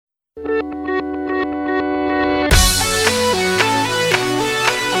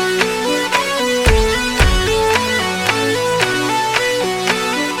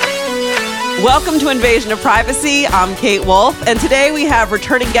Welcome to Invasion of Privacy. I'm Kate Wolf, and today we have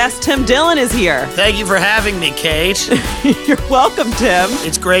returning guest Tim Dillon is here. Thank you for having me, Kate. You're welcome, Tim.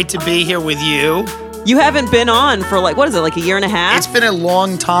 It's great to be here with you. You haven't been on for like a year and a half? It's been a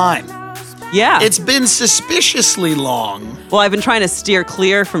long time. Yeah. It's been suspiciously long. Well, I've been trying to steer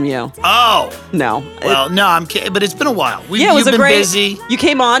clear from you. Oh. No. Well, no, I'm kidding, but it's been a while. It was You've been great. busy. You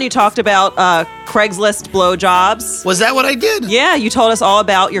came on, you talked about Craigslist blowjobs. Was that what I did? Yeah, you told us all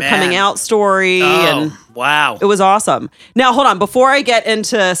about your Man. coming out story. And wow. it was awesome. Now, hold on. Before I get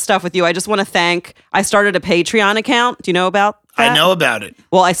into stuff with you, I just want to I started a Patreon account. Do you know about that? I know about it.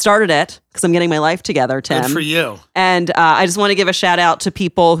 Well, I started it because I'm getting my life together, Tim. Good for you. And I just want to give a shout out to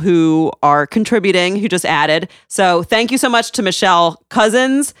people who are contributing, who just added. So thank you so much to Michelle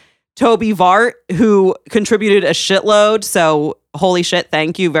Cousins, Toby Vart, who contributed a shitload. So holy shit,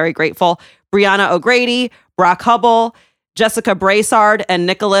 thank you. Very grateful. Brianna O'Grady, Brock Hubble, Jessica Brassard, and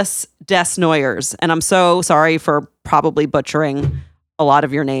Nicholas Desnoyers. And I'm so sorry for probably butchering a lot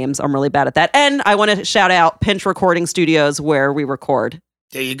of your names. I'm really bad at that. And I want to shout out Pinch Recording Studios where we record.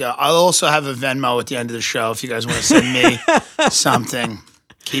 There you go. I'll also have a Venmo at the end of the show if you guys want to send me something.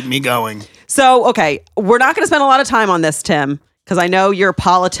 Keep me going. So, okay, we're not going to spend a lot of time on this, Tim, because I know you're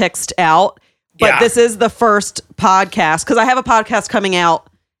politicsed out. But Yeah. This is the first podcast, because I have a podcast coming out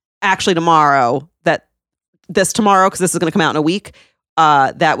actually tomorrow, because this is going to come out in a week.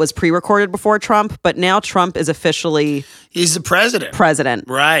 That was pre-recorded before Trump, but now Trump is officially He's the president.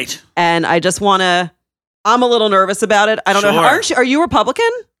 Right. And I just want to, I'm a little nervous about it. I don't know. Sure. Are you Republican?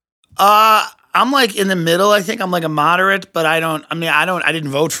 I'm like in the middle. I think I'm like a moderate, but I didn't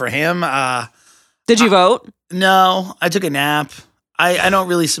vote for him. Did you vote? No, I took a nap. I don't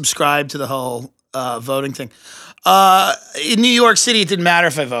really subscribe to the whole voting thing. In New York City, it didn't matter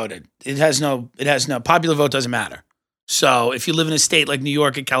if I voted. It has no popular vote doesn't matter. So if you live in a state like New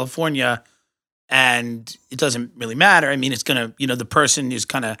York and California, and it doesn't really matter. I mean, it's gonna, the person is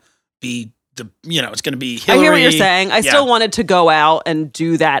gonna be it's gonna be Hillary. I hear what you're saying. I still wanted to go out and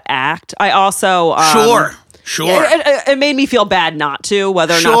do that act. I also Sure. It made me feel bad not to,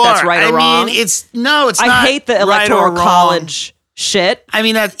 whether or not that's right or wrong. I mean, it's not. I hate the electoral college shit. I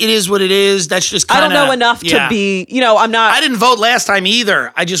mean, it is what it is. That's just I don't know enough to be, I'm not. I didn't vote last time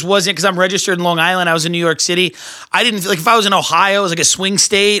either. I just wasn't, because I'm registered in Long Island. I was in New York City. I didn't feel like, if I was in Ohio, it was like a swing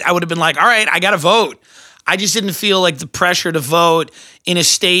state, I would have been like, all right, I got to vote. I just didn't feel like the pressure to vote in a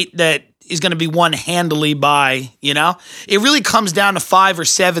state that is going to be won handily by, It really comes down to 5 or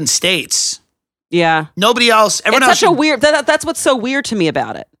 7 states. Yeah. Nobody else. Everyone it's such a weird, that's what's so weird to me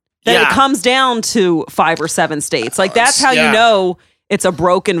about it. That it comes down to 5 or 7 states. Like, that's how you know it's a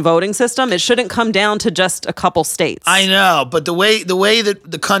broken voting system. It shouldn't come down to just a couple states. I know, but the way that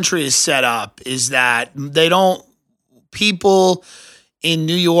the country is set up is that people in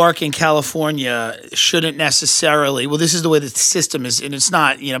New York and California shouldn't necessarily, this is the way the system is, and it's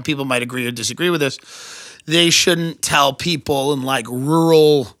not, people might agree or disagree with this. They shouldn't tell people in like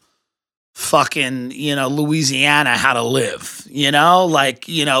rural fucking, Louisiana how to live,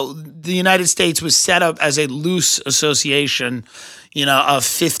 the United States was set up as a loose association, of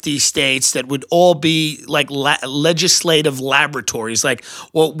 50 states that would all be like legislative laboratories. Like,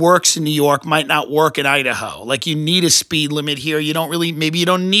 what works in New York might not work in Idaho. Like, you need a speed limit here. Maybe you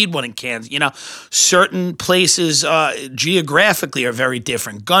don't need one in Kansas. Certain places geographically are very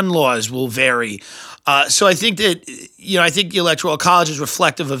different. Gun laws will vary. So I think that, I think the Electoral College is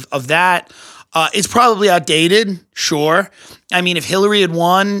reflective of that. It's probably outdated, sure. I mean, if Hillary had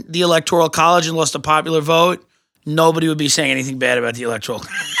won the Electoral College and lost a popular vote, nobody would be saying anything bad about the Electoral.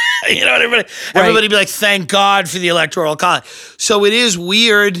 Everybody would be like, thank God for the Electoral College. So it is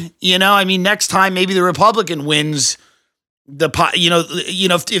weird, next time maybe the Republican wins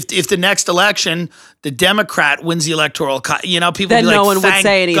if the next election, the Democrat wins the Electoral College, people then would be no like, one would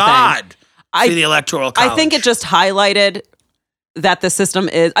say anything. God for the Electoral College. I think it just highlighted that the system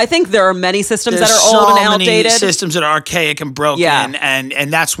is. I think there are many systems There's that are old and outdated. Many systems that are archaic and broken,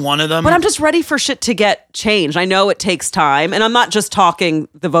 and that's one of them. But I'm just ready for shit to get changed. I know it takes time, and I'm not just talking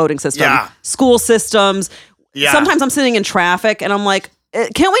the voting system. Yeah. School systems. Yeah. Sometimes I'm sitting in traffic, and I'm like,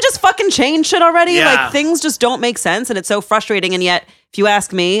 can't we just fucking change shit already? Yeah. Like, things just don't make sense, and it's so frustrating. And yet, if you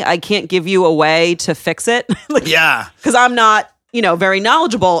ask me, I can't give you a way to fix it. Because I'm not, very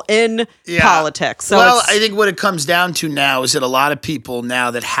knowledgeable in politics. So I think what it comes down to now is that a lot of people now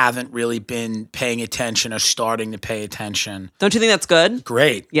that haven't really been paying attention are starting to pay attention. Don't you think that's good?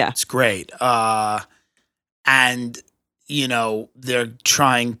 Great. Yeah. It's great. And, they're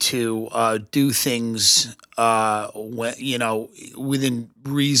trying to do things, within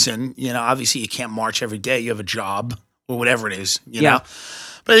reason. Obviously you can't march every day. You have a job or whatever it is, know.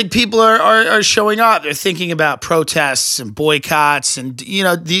 But I think people are showing up. They're thinking about protests and boycotts, and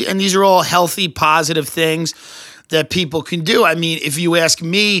and these are all healthy, positive things that people can do. I mean, if you ask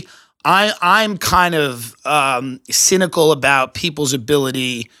me, I'm kind of cynical about people's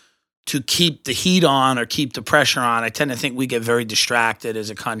ability to keep the heat on or keep the pressure on. I tend to think we get very distracted as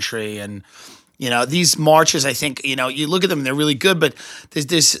a country, and these marches, I think, you look at them and they're really good, but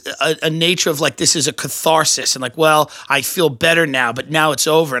there's a nature of like, this is a catharsis and like, well, I feel better now, but now it's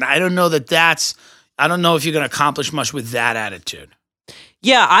over. And I don't know I don't know if you're going to accomplish much with that attitude.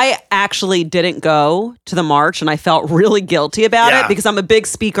 Yeah, I actually didn't go to the march, and I felt really guilty about it because I'm a big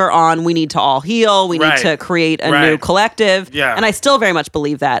speaker on we need to all heal, we need to create a new collective, and I still very much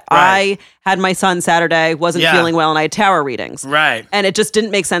believe that. I had my son Saturday, wasn't feeling well, and I had tower readings. Right. And it just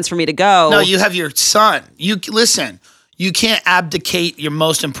didn't make sense for me to go. No, you have your son. Listen, you can't abdicate your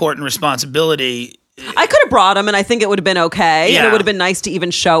most important responsibility. I could have brought him, and I think it would have been okay. And it would have been nice to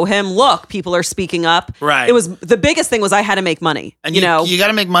even show him, look, people are speaking up. Right. It was the biggest thing was I had to make money. And you got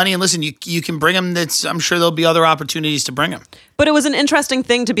to make money. And listen, you can bring him. I'm sure there'll be other opportunities to bring him. But it was an interesting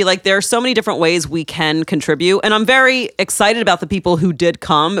thing to be like, there are so many different ways we can contribute. And I'm very excited about the people who did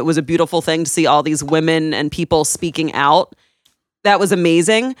come. It was a beautiful thing to see all these women and people speaking out. That was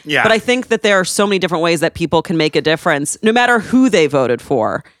amazing. Yeah. But I think that there are so many different ways that people can make a difference, no matter who they voted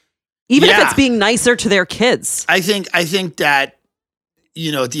for. Even if it's being nicer to their kids. I think that,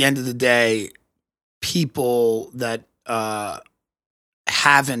 at the end of the day, people that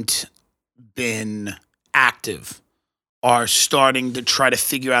haven't been active are starting to try to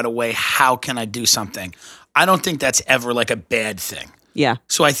figure out a way, how can I do something? I don't think that's ever like a bad thing. Yeah.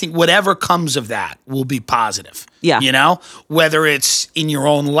 So I think whatever comes of that will be positive. Yeah. Whether it's in your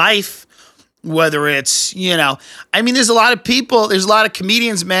own life, whether it's, I mean, there's a lot of people, there's a lot of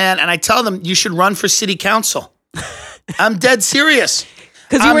comedians, man, and I tell them you should run for city council. I'm dead serious.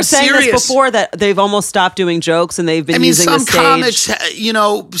 Because you were saying this before, that they've almost stopped doing jokes and they've been using the stage.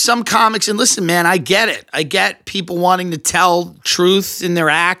 Some comics, and listen, man, I get it. I get people wanting to tell truth in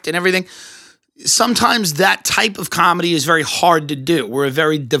their act and everything. Sometimes that type of comedy is very hard to do. We're a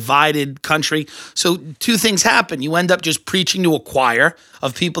very divided country. So two things happen. You end up just preaching to a choir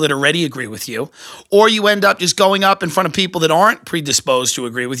of people that already agree with you, or you end up just going up in front of people that aren't predisposed to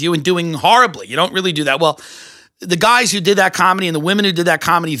agree with you and doing horribly. You don't really do that well. The guys who did that comedy and the women who did that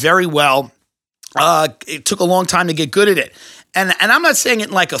comedy very well, it took a long time to get good at it. And I'm not saying it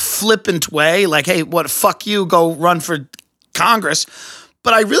in like a flippant way, like, hey, fuck you, go run for Congress.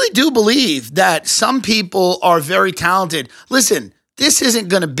 But I really do believe that some people are very talented. Listen, this isn't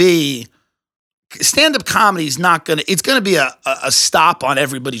going to be, stand-up comedy is not going to, it's going to be a stop on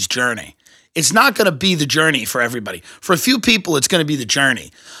everybody's journey. It's not going to be the journey for everybody. For a few people, it's going to be the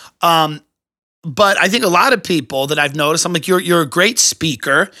journey. But I think a lot of people that I've noticed, I'm like, you're a great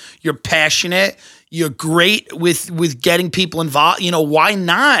speaker. You're passionate. You're great with getting people involved. Why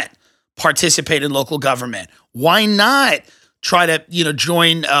not participate in local government? Why not try to,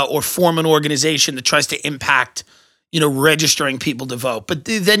 join or form an organization that tries to impact, registering people to vote? But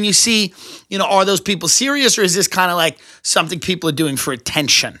then you see, are those people serious, or is this kind of like something people are doing for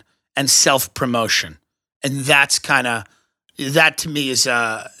attention and self-promotion? And that's that to me is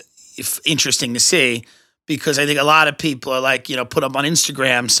interesting to see, because I think a lot of people are like, put up on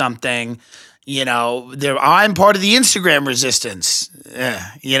Instagram something, I'm part of the Instagram resistance.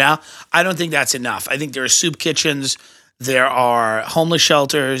 I don't think that's enough. I think there are soup kitchens. There are homeless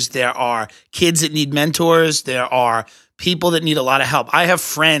shelters. There are kids that need mentors. There are people that need a lot of help. I have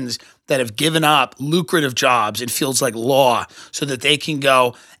friends that have given up lucrative jobs in fields like law so that they can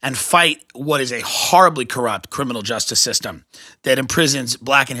go and fight what is a horribly corrupt criminal justice system that imprisons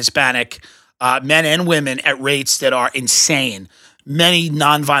Black and Hispanic men and women at rates that are insane. Many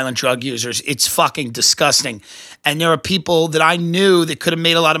nonviolent drug users. It's fucking disgusting. And there are people that I knew that could have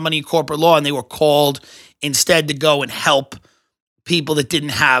made a lot of money in corporate law, and they were called instead to go and help people that didn't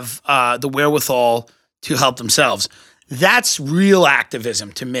have the wherewithal to help themselves. That's real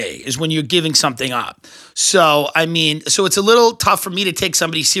activism to me, is when you're giving something up. So, it's a little tough for me to take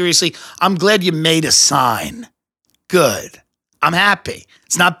somebody seriously. I'm glad you made a sign. Good. I'm happy.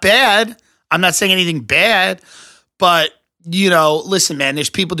 It's not bad. I'm not saying anything bad, but, listen, man,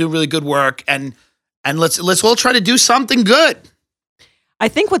 there's people doing really good work, and let's all try to do something good. I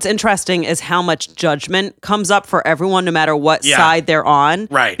think what's interesting is how much judgment comes up for everyone, no matter what side they're on.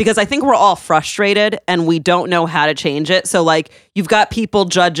 Right. Because I think we're all frustrated and we don't know how to change it. So like, you've got people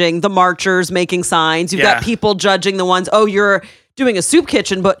judging the marchers making signs. You've got people judging the ones, you're doing a soup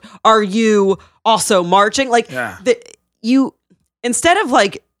kitchen, but are you also marching? Like instead of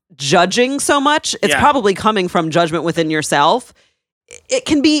like judging so much, it's probably coming from judgment within yourself. it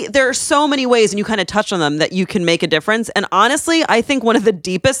can be, there are so many ways, and you kind of touched on them, that you can make a difference. And honestly, I think one of the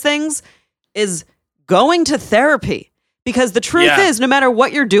deepest things is going to therapy. Because the truth is, no matter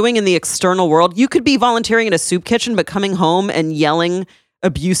what you're doing in the external world, you could be volunteering in a soup kitchen, but coming home and yelling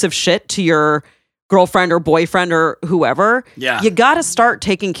abusive shit to your girlfriend or boyfriend or whoever. Yeah. You got to start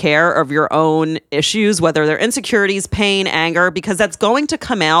taking care of your own issues, whether they're insecurities, pain, anger, because that's going to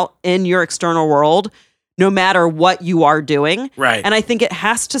come out in your external world no matter what you are doing. Right. And I think it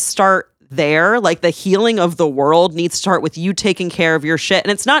has to start there. Like the healing of the world needs to start with you taking care of your shit.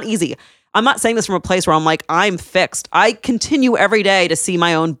 And it's not easy. I'm not saying this from a place where I'm like, I'm fixed. I continue every day to see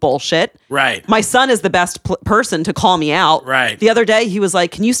my own bullshit. Right. My son is the best person to call me out. Right. The other day, he was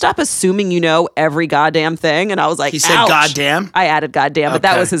like, can you stop assuming you know every goddamn thing? And I was like, He said, ouch. goddamn? I added goddamn, but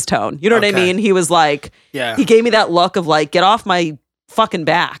that Okay. was his tone. You know what I Okay. mean? He was like, Yeah. he gave me that look of like, get off my fucking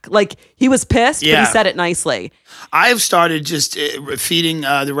back. Like he was pissed, but Yeah. he said it nicely. I've started just feeding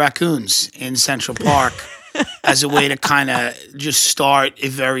the raccoons in Central Park as a way to kind of just start a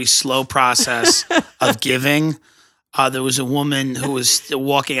very slow process of giving. There was a woman who was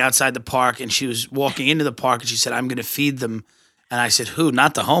walking outside the park, and she was walking into the park, and she said, I'm going to feed them. And I said, who?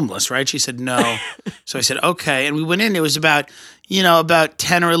 Not the homeless, right? She said, no. So I said, okay. And we went in. It was about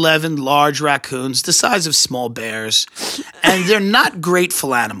 10 or 11 large raccoons, the size of small bears. And they're not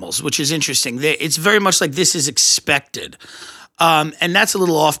grateful animals, which is interesting. It's very much like this is expected. And that's a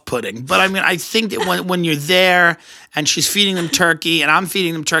little off-putting. But I mean, I think that when you're there and she's feeding them turkey and I'm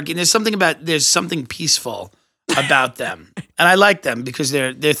feeding them turkey, and there's something peaceful about them. And I like them because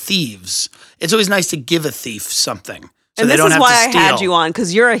they're thieves. It's always nice to give a thief something. So And they this don't is have why to I steal. had you on,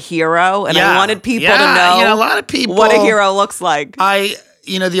 because you're a hero, and I wanted people to Yeah, know a lot of people, what a hero looks like.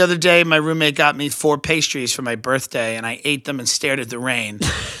 The other day, my roommate got me 4 pastries for my birthday, and I ate them and stared at the rain.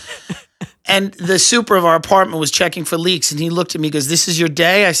 And the super of our apartment was checking for leaks, and he looked at me and goes, this is your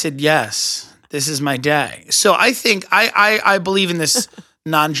day? I said, yes, this is my day. So I think I believe in this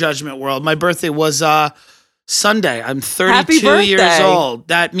non-judgment world. My birthday was Sunday. I'm 32 years old.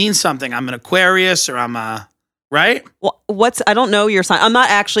 That means something. I'm an Aquarius, or I'm a... Right? Well, I don't know your sign. I'm not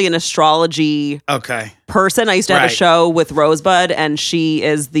actually an astrology person. I used to have a show with Rosebud, and she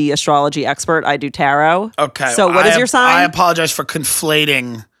is the astrology expert. I do tarot. Okay. So what is your sign? I apologize for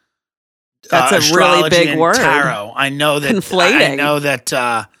conflating. That's a really astrology big and word. Tarot. I know that. Conflating. I know that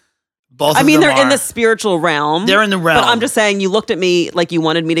both. I mean, of them they're in are- the spiritual realm. They're in the realm. But I'm just saying, you looked at me like you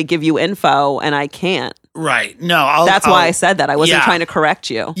wanted me to give you info, and I can't. Right. No. That's why I said that. I wasn't trying to correct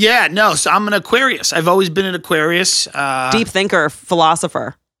you. Yeah. No. So I'm an Aquarius. I've always been an Aquarius. Deep thinker,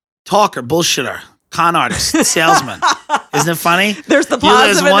 philosopher. Talker, bullshitter, con artist, salesman. Isn't it funny? There's the There's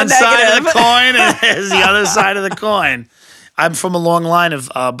positive and one the side of the negative. coin, and there's the other side of the coin. I'm from a long line of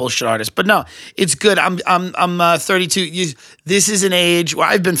bullshit artists, but no, it's good. I'm 32. This is an age where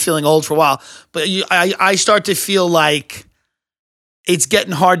I've been feeling old for a while, but I start to feel like it's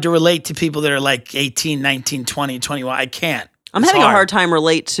getting hard to relate to people that are like 18, 19, 20, 21. I can't. I'm having a hard time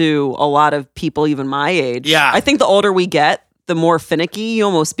relate to a lot of people even my age. Yeah. I think the older we get, the more finicky you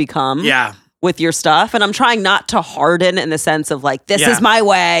almost become. Yeah. With your stuff. And I'm trying not to harden in the sense of like, this is my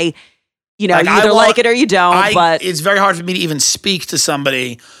way. You know, Like, you either like it or you don't. But it's very hard for me to even speak to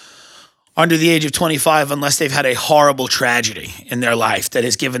somebody under the age of 25 unless they've had a horrible tragedy in their life that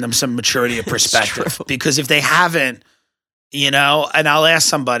has given them some maturity of perspective. Because if they haven't, and I'll ask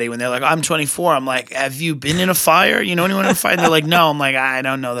somebody when they're like, I'm 24. I'm like, have you been in a fire? You know anyone in a fire? And they're like, no. I'm like, I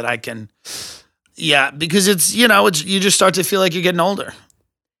don't know that I can. Yeah, because it's you just start to feel like you're getting older.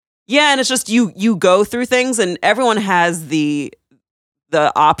 yeah, and it's just you go through things, and everyone has the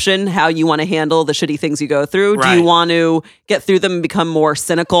option how you want to handle the shitty things you go through. Right. Do you want to get through them and become more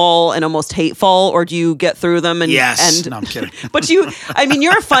cynical and almost hateful, or do you get through them and Yes. No, I'm kidding. But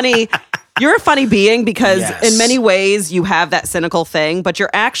you're a funny being, because Yes. in many ways you have that cynical thing, but you're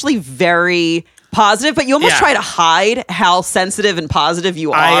actually very positive, but you almost try to hide how sensitive and positive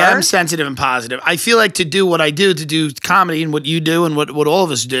you are. I am sensitive and positive. I feel like to do what I do, to do comedy and what you do and what all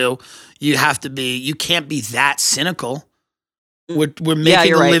of us do, you can't be that cynical. We're making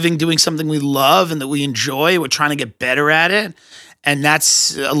you're a right. living doing something we love and that we enjoy. We're trying to get better at it. And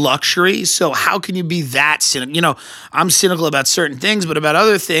that's a luxury. So how can you be that cynical? I'm cynical about certain things, but about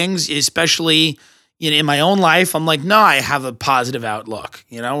other things, especially in my own life, I'm like, no, I have a positive outlook,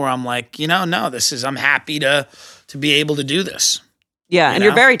 where I'm like, no, I'm happy to be able to do this. Yeah, and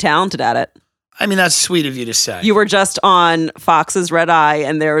you're very talented at it. I mean, that's sweet of you to say. You were just on Fox's Red Eye,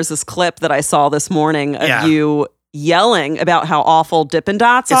 and there was this clip that I saw this morning of you yelling about how awful Dippin'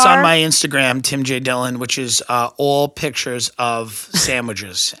 Dots It's are. on my Instagram, Tim J. Dillon, which is all pictures of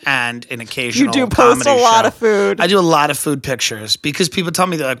sandwiches and an occasional You do post a comedy lot show. of food. I do a lot of food pictures because people tell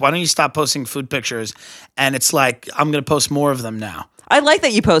me, they're like, why don't you stop posting food pictures? And it's like, I'm going to post more of them now. I like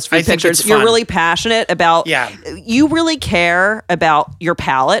that you post food I think pictures. it's You're fun. really passionate about. Yeah. You really care about your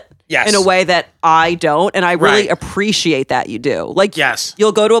palate. Yes. In a way that I don't, and I really Right. appreciate that you do. Like, Yes.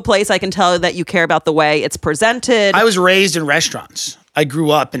 you'll go to a place, I can tell that you care about the way it's presented. I was raised in restaurants. I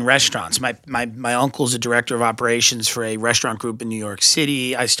grew up in restaurants. My uncle's a director of operations for a restaurant group in New York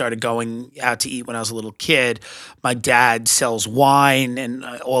City. I started going out to eat when I was a little kid. My dad sells wine, and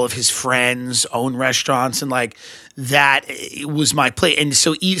all of his friends own restaurants, and like that was my play. And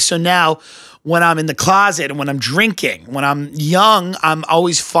so now, when I'm in the closet and when I'm drinking, when I'm young, I'm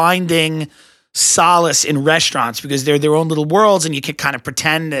always finding solace in restaurants because they're their own little worlds, and you can kind of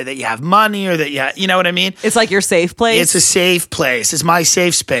pretend that you have money or that you know what I mean? It's like your safe place. It's a safe place. It's my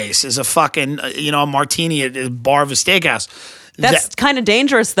safe space. It's a fucking, a martini at a bar of a steakhouse. That's kind of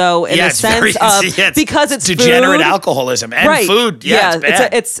dangerous, though, in the it's sense very- of it's because it's degenerate food. alcoholism and Right. food. Yeah, it's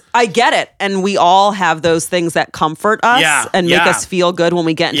bad. It's I get it, and we all have those things that comfort us Yeah, and make yeah. us feel good when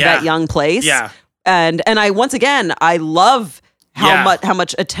we get into Yeah. that young place. Yeah. and I once again I love Yeah. how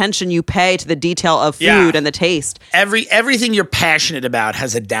much attention you pay to the detail of food Yeah. and the taste, Everything you're passionate about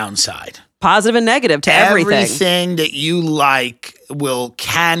has a downside. positive and negative to everything. Everything that you like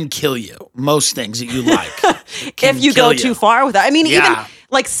can kill you. Most things that you like. can If you kill go too far with that, I mean, even Yeah.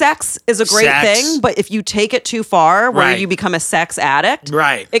 like sex is a great Sex. thing, but if you take it too far, where Right. you become a sex addict,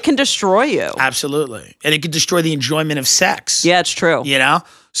 Right. it can destroy you. Absolutely. And it could destroy the enjoyment of sex. Yeah, it's true. You know?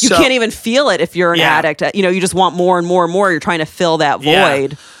 You So- can't even feel it if you're an Yeah. addict. You just want more and more and more. You're trying to fill that Yeah.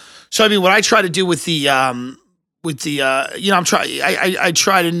 void. So I mean, what I try to do with the I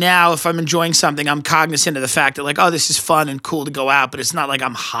try to now, if I'm enjoying something, I'm cognizant of the fact that like, oh, this is fun and cool to go out, but it's not like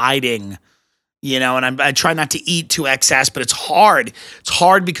I'm hiding, and I try not to eat to excess, but it's hard. It's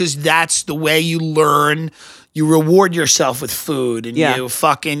hard because that's the way you learn. You reward yourself with food, and Yeah. you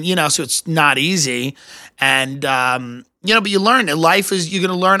fucking, so it's not easy. And, but you learn. Life is, you're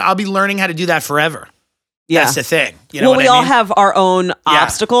going to learn. I'll be learning how to do that forever. Yeah. That's the thing. You know Well, what we I all mean? have our own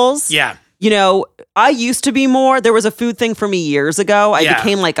obstacles. Yeah. I used to be there was a food thing for me years ago. I Yeah.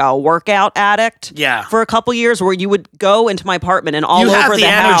 became like a workout addict Yeah. for a couple years where you would go into my apartment and all You over have the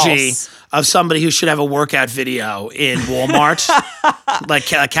energy house. of somebody who should have a workout video in Walmart, like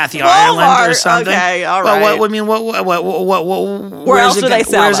Kathy Ireland or Walmart, something. okay, all Well, right. what I mean, what, Where else do they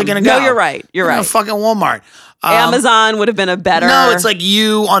sell Where's them? it going to go? No, you're right. You're right. Fucking Walmart. Amazon would have been a better. No, it's like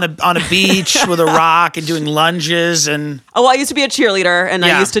you on a beach with a rock and doing lunges and Oh, well, I used to be a cheerleader, and I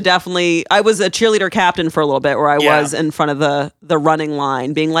Yeah. used to I was a cheerleader captain for a little bit, where I Yeah. was in front of the running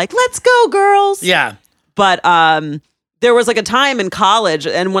line, being like, "Let's go, girls!" yeah, But there was like a time in college,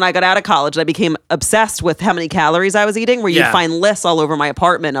 and when I got out of college, I became obsessed with how many calories I was eating. Where you'd Yeah. find lists all over my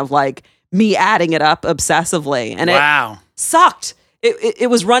apartment of like me adding it up obsessively, and it wow, sucked. It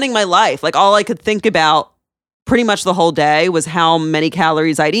was running my life. Like all I could think about pretty much the whole day was how many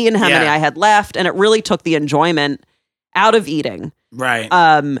calories I'd eaten, how many Yeah. I had left, and it really took the enjoyment out of eating. right,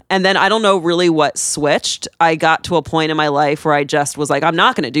 And then I don't know really what switched. I got to a point in my life where I just was like, I'm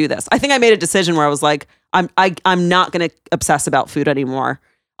not going to do this. I think I made a decision where I was like, I'm not going to obsess about food anymore.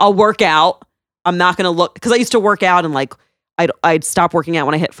 I'll work out. I'm not going to look, because I used to work out and like I'd stop working out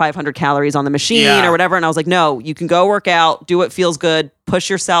when I hit 500 calories on the machine Yeah. or whatever. And I was like, no, you can go work out, do what feels good, push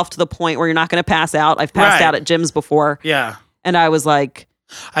yourself to the point where you're not going to pass out. I've passed Right. out at gyms before. yeah. And I was like,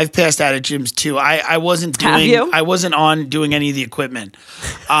 I've passed out at gyms too. I wasn't Have doing you? I wasn't on doing any of the equipment.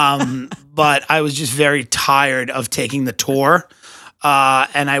 But I was just very tired of taking the tour.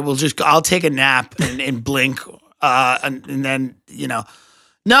 And I'll take a nap and blink and then,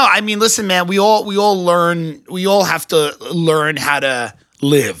 No, I mean, listen, man, we all have to learn how to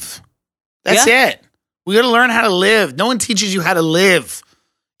live. That's it. We got to learn how to live. No one teaches you how to live.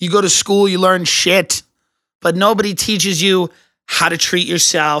 You go to school, you learn shit, but nobody teaches you how to treat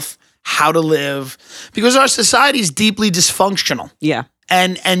yourself, how to live, because our society is deeply dysfunctional. yeah,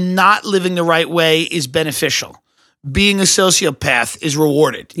 And not living the right way is beneficial. Being a sociopath is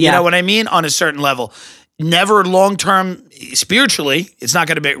rewarded. You Yeah. know what I mean? On a certain level. Never long-term, spiritually, it's not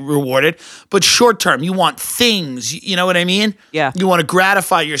going to be rewarded, but short-term, you want things. You know what I mean? Yeah. You want to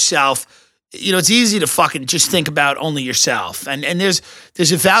gratify yourself. It's easy to fucking just think about only yourself. And there's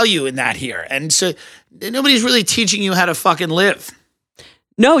a value in that here. And so nobody's really teaching you how to fucking live.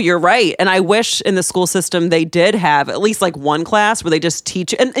 No, you're right. And I wish in the school system they did have at least like one class where they just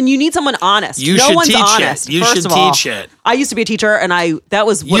teach. And you need someone honest. You no should one's teach honest. it. You first should of all. teach it. I used to be a teacher, and that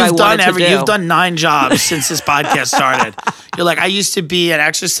was what I wanted to do. You've done 9 jobs since this podcast started. You're like, I used to be an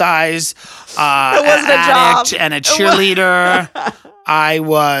exercise addict and a cheerleader. I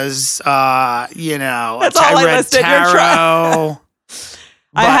was, That's all I listed. tarot.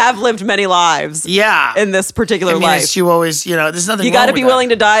 I have lived many lives. Yeah. In this particular life. You always, there's nothing You got to be willing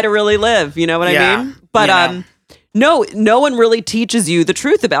to die to really live. You know what I mean? But no one really teaches you the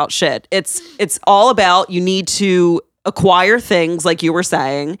truth about shit. It's all about you need to acquire things like you were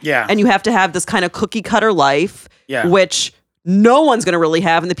saying. Yeah. And you have to have this kind of cookie cutter life, which no one's going to really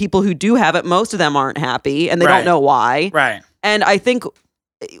have. And the people who do have it, most of them aren't happy and they don't know why. Right. And I think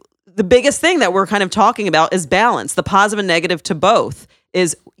the biggest thing that we're kind of talking about is balance, the positive and negative to both.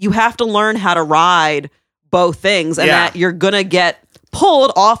 Is you have to learn how to ride both things, and that you're going to get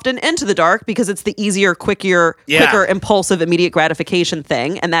pulled often into the dark because it's the easier, quicker, impulsive, immediate gratification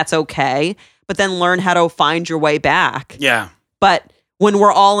thing, and that's okay. But then learn how to find your way back. Yeah. But when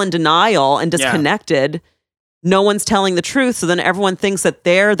we're all in denial and disconnected, no one's telling the truth, so then everyone thinks that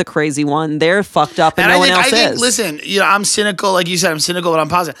they're the crazy one, they're fucked up, and no one else is. Listen, I'm cynical, like you said, I'm cynical, but I'm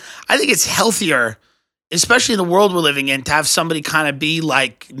positive. I think it's healthier, especially in the world we're living in, to have somebody kind of be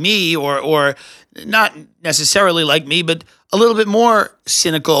like me or not necessarily like me, but a little bit more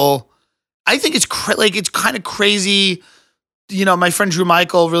cynical. I think it's it's kind of crazy. My friend Drew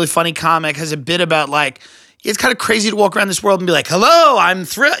Michael, really funny comic, has a bit about like, it's kind of crazy to walk around this world and be like, hello, I'm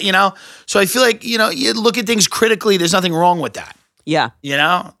thrilled, So I feel like, you look at things critically, there's nothing wrong with that. Yeah.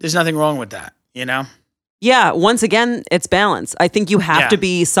 There's nothing wrong with that, Yeah, once again, it's balance. I think you have to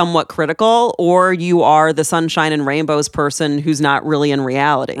be somewhat critical, or you are the sunshine and rainbows person who's not really in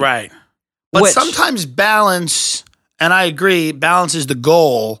reality. Right. But sometimes balance, and I agree, balance is the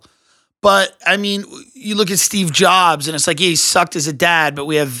goal. But, I mean, you look at Steve Jobs, and it's like, he sucked as a dad, but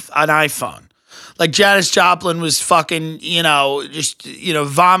we have an iPhone. Like, Janis Joplin was fucking,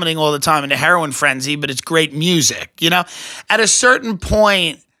 vomiting all the time in a heroin frenzy, but it's great music, At a certain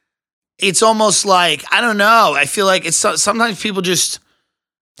point, it's almost like, I don't know. I feel like it's sometimes people just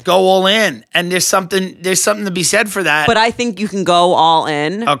go all in, and there's something to be said for that. But I think you can go all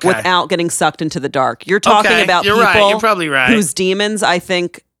in without getting sucked into the dark. You're talking about people You're probably right. Whose demons, I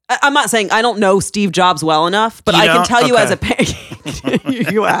think, I'm not saying I don't know Steve Jobs well enough, but I can tell you as a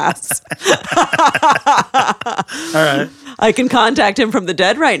you ass. All right. I can contact him from the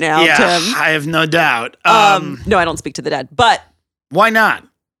dead right now, yeah, Tim. I have no doubt. No, I don't speak to the dead, but why not?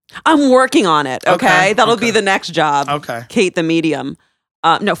 I'm working on it. Okay. That'll be the next job. Okay. Kate the medium.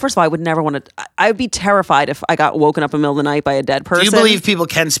 No, first of all, I would never want to. I would be terrified if I got woken up in the middle of the night by a dead person. Do you believe people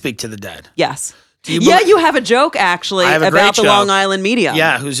can speak to the dead? Yes. You have a joke actually about the Long Island medium.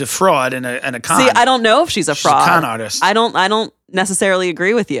 Yeah, who's a fraud and a con. See, I don't know if she's a fraud. A con artist. I don't necessarily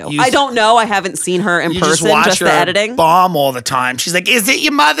agree with you. I don't know. I haven't seen her in person. Just the editing. Bomb all the time. She's like, "Is it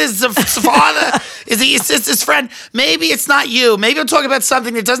your mother's father? Is it your sister's friend? Maybe it's not you. Maybe I'm talking about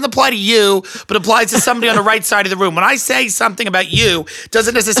something that doesn't apply to you, but applies to somebody on the right side of the room. When I say something about you, it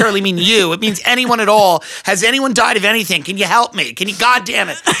doesn't necessarily mean you. It means anyone at all. Has anyone died of anything? Can you help me? Can you? God damn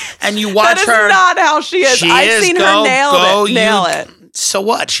it!" And you watch her. That is not how she is. I've seen her nail it. So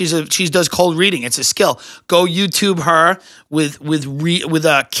what? She does cold reading. It's a skill. Go YouTube her with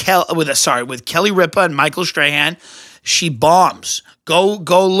Kelly Ripa and Michael Strahan. She bombs. Go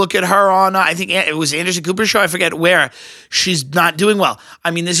look at her on. I think it was Anderson Cooper's show. I forget where. She's not doing well.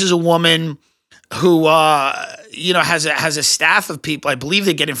 I mean, this is a woman who has a staff of people. I believe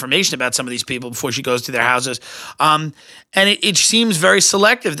they get information about some of these people before she goes to their houses. And it seems very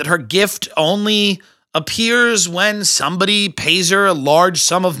selective that her gift only appears when somebody pays her a large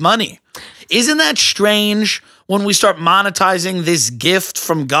sum of money. Isn't that strange when we start monetizing this gift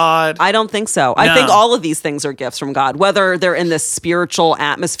from God? I don't think so. No. I think all of these things are gifts from God, whether they're in this spiritual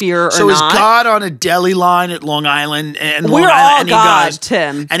atmosphere or not. So is God on a deli line at Long Island? We're all God,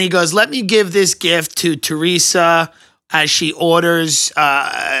 Tim. And he goes, let me give this gift to Teresa as she orders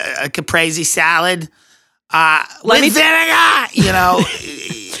a caprese salad with vinegar,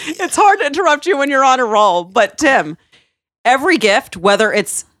 It's hard to interrupt you when you're on a roll. But Tim, every gift, whether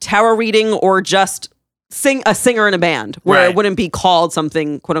it's tarot reading or just a singer in a band, where it wouldn't be called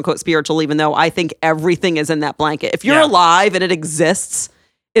something quote unquote spiritual, even though I think everything is in that blanket. If you're alive and it exists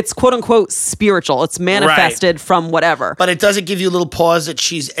it's quote unquote spiritual. It's manifested from whatever. But it doesn't give you a little pause that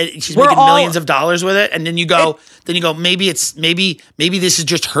she's making millions of dollars with it, and then you go, maybe this is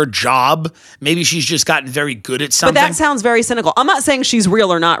just her job. Maybe she's just gotten very good at something. But that sounds very cynical. I'm not saying she's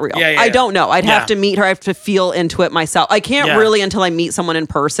real or not real. I don't know. I'd have to meet her. I have to feel into it myself. I can't really, until I meet someone in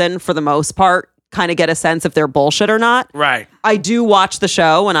person, for the most part, kind of get a sense if they're bullshit or not. Right. I do watch the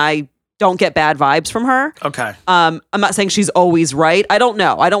show, and I don't get bad vibes from her. Okay. I'm not saying she's always right. I don't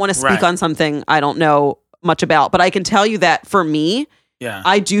know. I don't want to speak on something I don't know much about, but I can tell you that for me,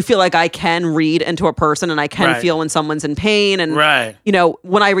 I do feel like I can read into a person, and I can feel when someone's in pain. And, you know,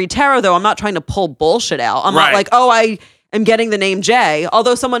 when I read tarot, though, I'm not trying to pull bullshit out. I'm not like, oh, I am getting the name Jay,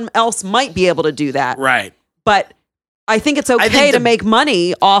 although someone else might be able to do that. Right. But I think it's okay to make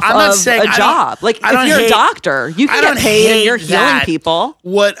money off of a job. Like, if you're a doctor, you can get paid and you're healing people.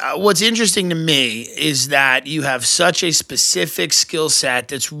 What's interesting to me is that you have such a specific skill set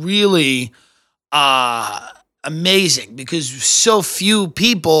that's really amazing, because so few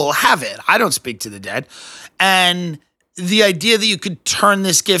people have it. I don't speak to the dead. And the idea that you could turn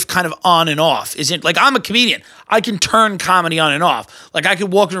this gift kind of on and off isn't like, I'm a comedian. I can turn comedy on and off. Like, I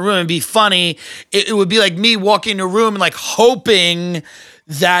could walk in a room and be funny. It would be like me walking in a room and like hoping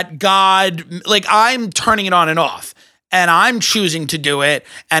that God, like, I'm turning it on and off. And I'm choosing to do it.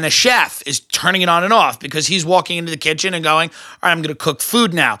 And a chef is turning it on and off because he's walking into the kitchen and going, all right, I'm going to cook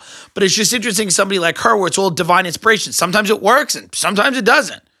food now. But it's just interesting, somebody like her, where it's all divine inspiration. Sometimes it works and sometimes it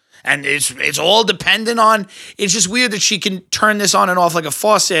doesn't. And it's all dependent on, it's just weird that she can turn this on and off like a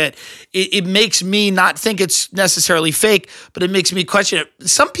faucet. It makes me not think it's necessarily fake, but it makes me question it.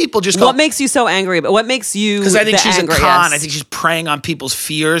 Some people just go. What makes you so angry? But what makes you Because I think she's a con. I think she's preying on people's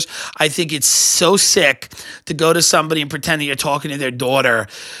fears. I think it's so sick to go to somebody and pretend that you're talking to their daughter.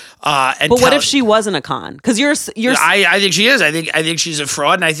 But what if she wasn't a con? Because you're. I think she is. I think she's a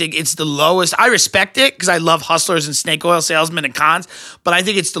fraud, and I think it's the lowest. I respect it because I love hustlers and snake oil salesmen and cons. But I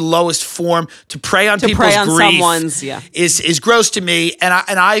think it's the lowest form to prey on people's grief. Is gross to me, and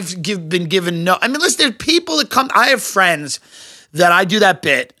I've been given no. I mean, listen, there's people that come. I have friends that I do that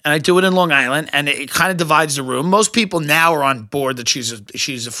bit, and I do it in Long Island, and it kind of divides the room. Most people now are on board that she's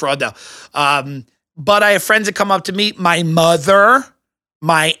a fraud now. But I have friends that come up to me. My mother.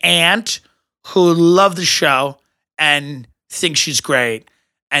 My aunt, who love the show and think she's great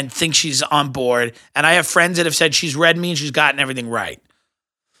and think she's on board. And I have friends that have said she's read me and she's gotten everything right.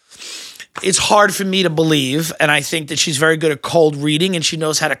 It's hard for me to believe, and I think that she's very good at cold reading, and she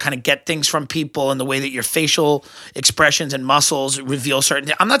knows how to kind of get things from people in the way that your facial expressions and muscles reveal certain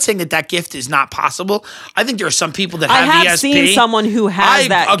things. I'm not saying that gift is not possible. I think there are some people that have ESP. I have seen someone who has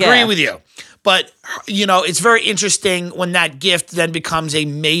that gift. I agree with you. But, you know, it's very interesting when that gift then becomes a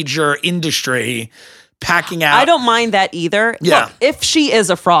major industry packing out. I don't mind that either. Yeah. Look, if she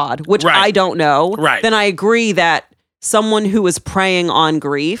is a fraud, which I don't know, then I agree that someone who is preying on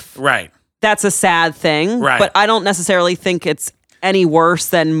grief, that's a sad thing. But I don't necessarily think it's any worse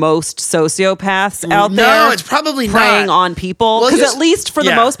than most sociopaths out there. No, it's probably preying on people. Because at least for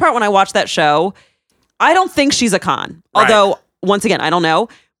the most part, when I watch that show, I don't think she's a con. Although, once again, I don't know.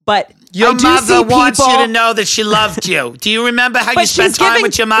 But your mother wants you to know that she loved you. Do you remember how you spent time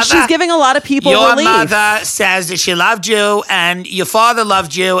with your mother? She's giving a lot of people relief. Your mother says that she loved you, and your father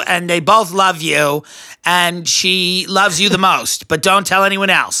loved you, and they both love you, and she loves you the most. But don't tell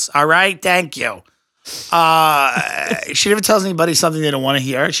anyone else, all right? Thank you. She never tells anybody something they don't want to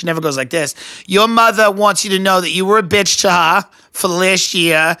hear. She never goes like this. Your mother wants you to know that you were a bitch to her for the last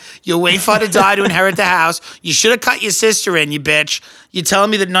year. You're waiting for her to die to inherit the house. You should have cut your sister in, you bitch. You're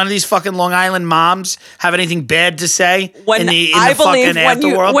telling me that none of these fucking Long Island moms have anything bad to say in the fucking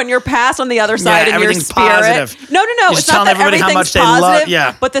afterworld? When you're passed on the other side and your spirit. Positive. No. It's not that everything's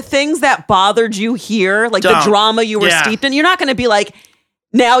positive. But the things that bothered you here, like the drama you were steeped in, you're not going to be like,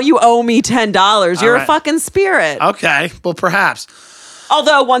 now you owe me $10. You're a fucking spirit. Okay. Well, perhaps.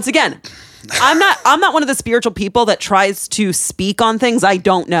 Although, once again, I'm not one of the spiritual people that tries to speak on things I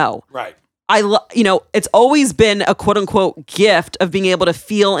don't know. Right. It's always been a quote unquote gift of being able to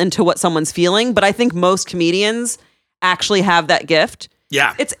feel into what someone's feeling. But I think most comedians actually have that gift.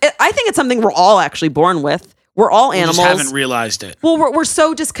 Yeah. I think it's something we're all actually born with. We're all animals. We just haven't realized it. Well, we're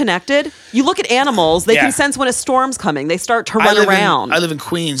so disconnected. You look at animals, they can sense when a storm's coming. They start to run around. I live in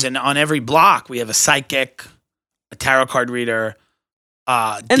Queens, and on every block, we have a psychic, a tarot card reader.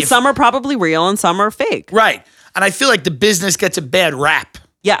 And some are probably real and some are fake. Right. And I feel like the business gets a bad rap.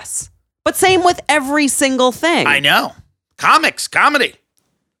 Yes. But same with every single thing. I know. Comics, comedy.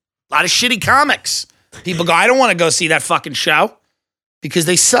 A lot of shitty comics. People go, I don't want to go see that fucking show because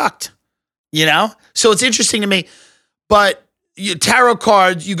they sucked. You know? So it's interesting to me. But tarot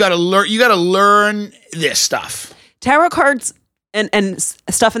cards, you got to learn. You got to learn this stuff. Tarot cards and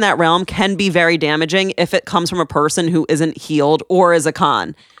stuff in that realm can be very damaging if it comes from a person who isn't healed or is a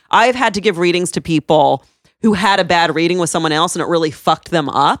con. I've had to give readings to people who had a bad reading with someone else and it really fucked them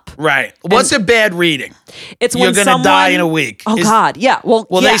up. Right. What's a bad reading? It's You're when going someone to die in a week. Oh God, yeah. Well,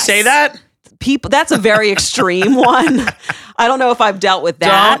 will yes. they say that? People. That's a very extreme one. I don't know if I've dealt with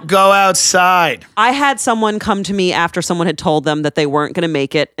that. Don't go outside. I had someone come to me after someone had told them that they weren't going to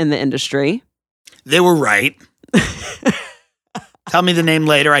make it in the industry. They were right. Tell me the name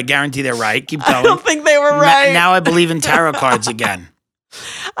later. I guarantee they're right. Keep going. I don't think they were right. Now I believe in tarot cards again.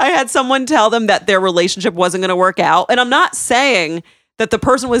 I had someone tell them that their relationship wasn't going to work out. And I'm not saying that the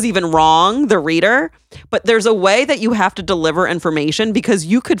person was even wrong, the reader, but there's a way that you have to deliver information because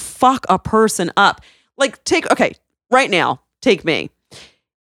you could fuck a person up. Like, right now, take me.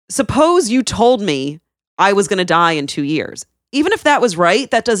 Suppose you told me I was going to die in 2 years. Even if that was right,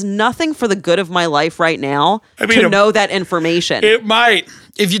 that does nothing for the good of my life right now to know that information. It might.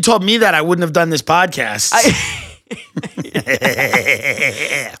 If you told me that, I wouldn't have done this podcast.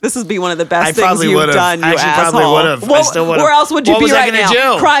 This would be one of the best things you've done, you asshole. Probably would have. I still would have. Where else would you be right now?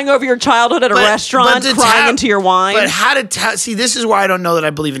 Do? Crying over your childhood at a restaurant, crying into your wine. But see, this is where I don't know that I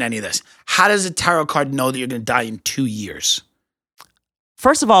believe in any of this. How does a tarot card know that you're going to die in 2 years?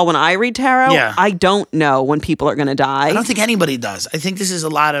 First of all, when I read tarot, I don't know when people are going to die. I don't think anybody does. I think this is a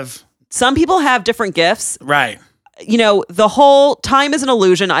lot of... Some people have different gifts. Right. You know, the whole time is an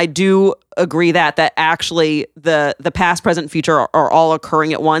illusion. I do agree that actually the past, present, future are all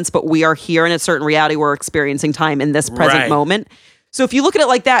occurring at once, but we are here in a certain reality. We're experiencing time in this present moment. So if you look at it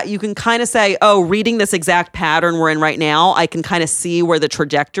like that, you can kind of say, oh, reading this exact pattern we're in right now, I can kind of see where the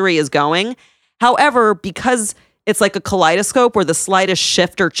trajectory is going. However, because it's like a kaleidoscope where the slightest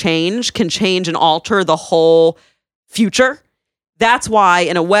shift or change can change and alter the whole future. That's why,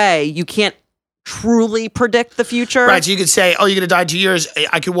 in a way, you can't truly predict the future. Right. So you could say, oh, you're going to die in 2 years.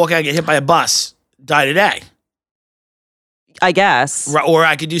 I could walk out and get hit by a bus. Die today. I guess. Right, or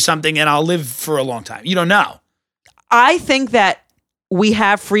I could do something and I'll live for a long time. You don't know. I think that we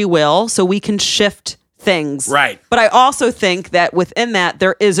have free will, so we can shift things. Right. But I also think that within that,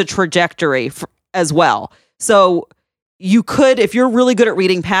 there is a trajectory as well. So you could, if you're really good at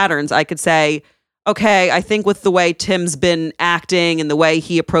reading patterns, I could say, okay, I think with the way Tim's been acting and the way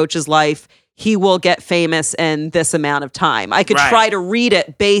he approaches life, he will get famous in this amount of time. I could try to read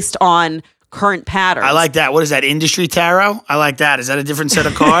it based on current patterns. I like that. What is that? Industry tarot? I like that. Is that a different set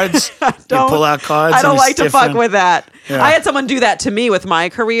of cards? You pull out cards. I don't like to fuck with that. Yeah. I had someone do that to me with my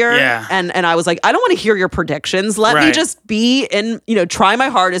career. Yeah. And I was like, I don't want to hear your predictions. Let me just be in, try my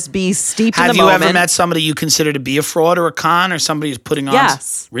hardest, be steeped in the moment. Have you ever met somebody you consider to be a fraud or a con or somebody who's putting on?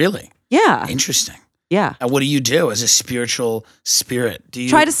 Yes. Really? Yeah. Interesting. Yeah. And what do you do as a spiritual spirit? Do you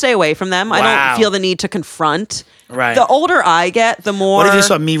try to stay away from them? Wow. I don't feel the need to confront. Right. The older I get, the more. What if you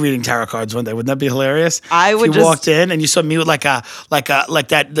saw me reading tarot cards one day? Wouldn't that be hilarious? I would. If you walked in and you saw me with like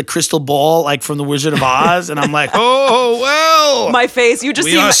the crystal ball, like from the Wizard of Oz, and I'm like, oh well, my face. You just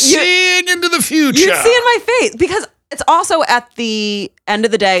seeing into the future. You'd see in my face because it's also at the end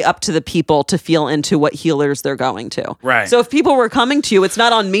of the day up to the people to feel into what healers they're going to. Right. So if people were coming to you, it's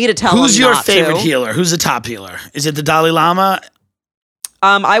not on me to tell them. Who's your favorite healer? Who's the top healer? Is it the Dalai Lama?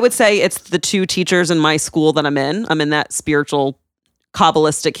 I would say it's the two teachers in my school that I'm in. I'm in that spiritual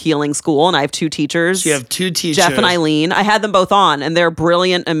Kabbalistic healing school, and I have two teachers. So you have two teachers. Jeff and Eileen. I had them both on, and they're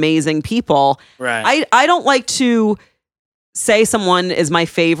brilliant, amazing people. Right. I don't like to say someone is my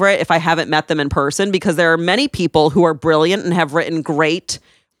favorite if I haven't met them in person, because there are many people who are brilliant and have written great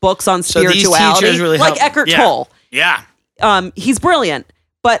books on spirituality. So these teachers really like help. Eckhart Tolle. Yeah. He's brilliant,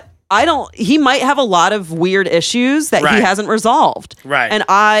 but he might have a lot of weird issues that he hasn't resolved. Right. And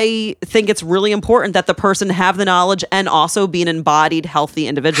I think it's really important that the person have the knowledge and also be an embodied, healthy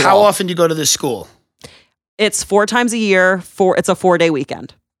individual. How often do you go to this school? It's 4 times a year. It's a 4-day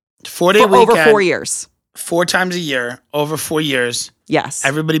weekend. 4-day weekend. Over 4 years. 4 times a year, over 4 years. Yes.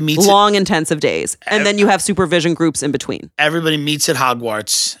 Everybody meets. Long, intensive days. And then you have supervision groups in between. Everybody meets at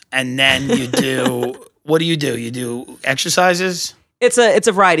Hogwarts. And then you do, what do? You do exercises? It's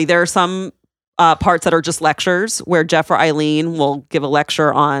a variety. There are some parts that are just lectures where Jeff or Eileen will give a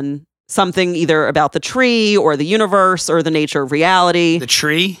lecture on something either about the tree or the universe or the nature of reality. The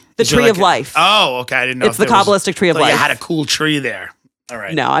tree? The tree of life. Oh, okay. I didn't know. It's the Kabbalistic tree of life. You had a cool tree there. All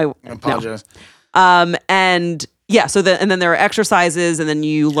right. No, I apologize. No. And Yeah, and then there are exercises, and then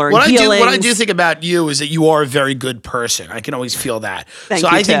you learn What healings. I do think about you is that you are a very good person. I can always feel that. Thank so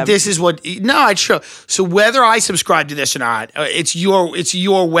you, I think Tim. this is what. No, it's true. So whether I subscribe to this or not, it's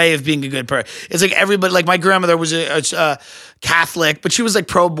your way of being a good person. It's like everybody. Like my grandmother was a Catholic, but she was like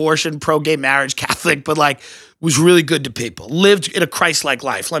pro-abortion, pro-gay marriage Catholic, but like was really good to people. Lived in a Christ-like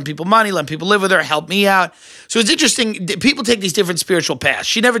life. Lent people money. Let people live with her. Helped me out. So it's interesting. People take these different spiritual paths.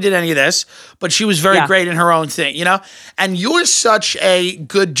 She never did any of this, but she was very great in her own thing, you know? And you're such a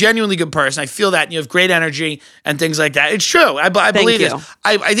good, genuinely good person. I feel that. And you have great energy and things like that. It's true. I believe you. this.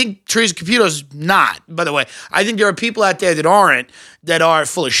 I think Teresa Caputo's not, by the way. I think there are people out there that aren't, that are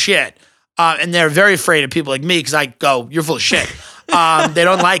full of shit. And they're very afraid of people like me because I go, you're full of shit. They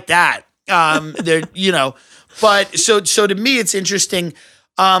don't like that. They're, you know, but so to me, it's interesting.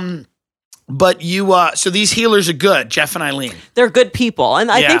 But you, so these healers are good, Jeff and Eileen. They're good people. And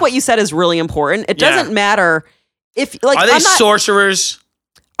I think what you said is really important. It doesn't matter if, like, are they sorcerers?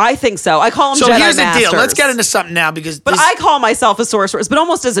 I think so. I call them so Jedi here's the Masters. deal. Let's get into something now because. But I call myself a sorceress, but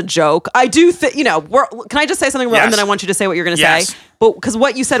almost as a joke. I do think, you know, can I just say something real, and then I want you to say what you're going to say? But because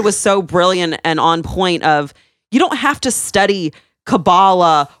what you said was so brilliant and on point of, you don't have to study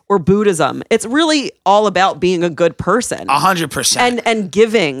Kabbalah or Buddhism. It's really all about being a good person. 100%. And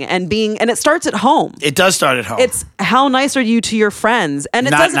giving and being, and it starts at home. It does start at home. It's how nice are you to your friends? And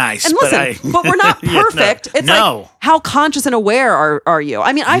it Not doesn't, nice. and listen, but we're not perfect. It's like, how conscious and aware are you?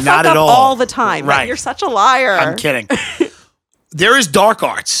 I mean, I fuck up all the time. Right. You're such a liar. I'm kidding. There is dark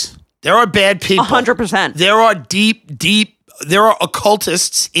arts. There are bad people. 100%. There are there are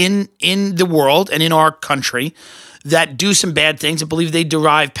occultists in the world and in our country that do some bad things and believe they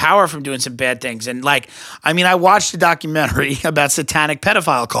derive power from doing some bad things. And like, I mean, I watched a documentary about satanic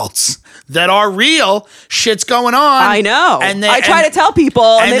pedophile cults that are real. Shit's going on. I know. And I try to tell people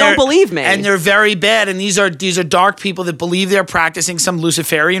and they don't believe me. And they're very bad. And these are dark people that believe they're practicing some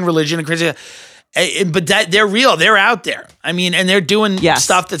Luciferian religion and crazy. But they're real. They're out there. I mean, and they're doing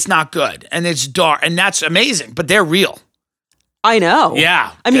stuff that's not good. And it's dark. And that's amazing. But they're real. I know.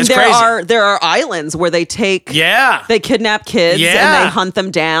 Yeah. I mean, there are islands where they they kidnap kids and they hunt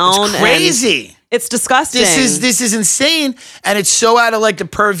them down. It's crazy. It's disgusting. This is insane. And it's so out of like the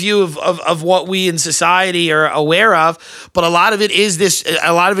purview of what we in society are aware of. But a lot of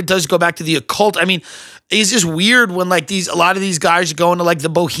it does go back to the occult. I mean, it's just weird when like a lot of these guys are going to like the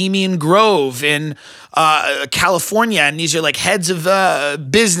Bohemian Grove in California, and these are like heads of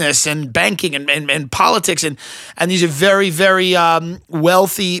business and banking and politics, and these are very, very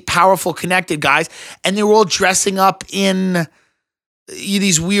wealthy, powerful, connected guys, and they were all dressing up in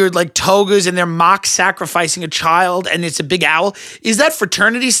these weird like togas, and they're mock sacrificing a child, and it's a big owl. Is that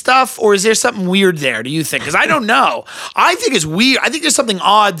fraternity stuff, or is there something weird there, do you think? Because I don't know. I think it's weird. I think there's something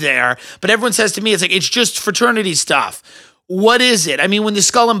odd there, but everyone says to me it's like it's just fraternity stuff. What is it? I mean, when the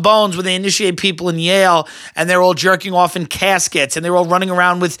Skull and Bones, when they initiate people in Yale and they're all jerking off in caskets and they're all running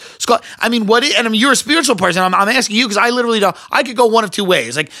around with skull. I mean, and I mean, you're a spiritual person. I'm asking you because I literally don't. I could go one of two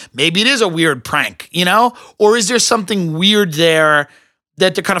ways. Like maybe it is a weird prank, you know, or is there something weird there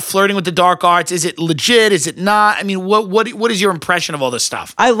that they're kind of flirting with the dark arts? Is it legit? Is it not? I mean, what is your impression of all this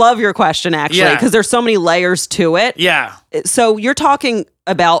stuff? I love your question actually because there's so many layers to it. Yeah. So you're talking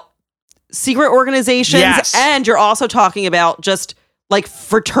about secret organizations, and you're also talking about just like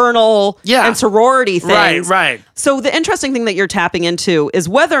fraternal and sorority things. Right. So the interesting thing that you're tapping into is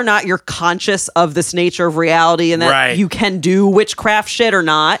whether or not you're conscious of this nature of reality and that you can do witchcraft shit or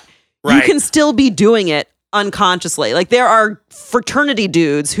not. You can still be doing it unconsciously. Like there are fraternity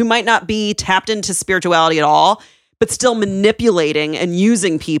dudes who might not be tapped into spirituality at all, but still manipulating and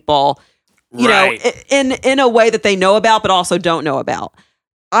using people, you know, in a way that they know about, but also don't know about.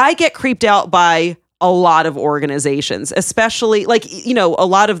 I get creeped out by a lot of organizations, especially like, you know, a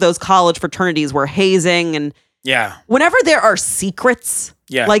lot of those college fraternities were hazing and whenever there are secrets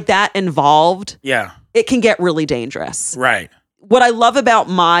like that involved, it can get really dangerous. Right. What I love about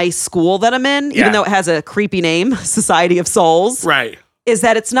my school that I'm in, even though it has a creepy name, Society of Souls, is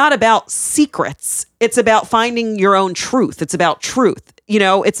that it's not about secrets. It's about finding your own truth. It's about truth. You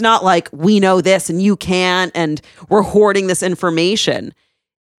know, it's not like we know this and you can't, and we're hoarding this information.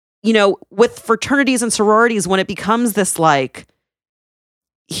 You know, with fraternities and sororities, when it becomes this like,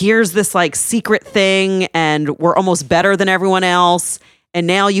 here's this like secret thing and we're almost better than everyone else. And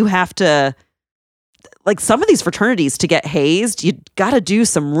now you have to, like some of these fraternities to get hazed, you got to do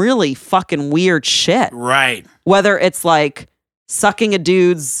some really fucking weird shit. Right. Whether it's like sucking a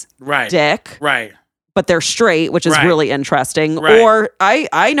dude's dick. Right. But they're straight, which is really interesting. Or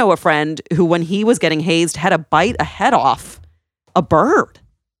I know a friend who, when he was getting hazed, had to bite a head off a bird.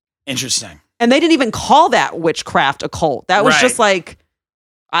 Interesting. And they didn't even call that witchcraft a cult. That was Right. just like,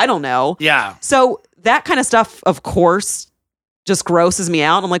 I don't know. Yeah. So that kind of stuff, of course, just grosses me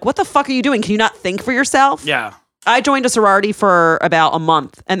out. I'm like, what the fuck are you doing? Can you not think for yourself? Yeah. I joined a sorority for about a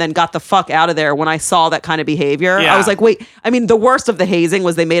month and then got the fuck out of there when I saw that kind of behavior. Yeah. I was like, wait, I mean, the worst of the hazing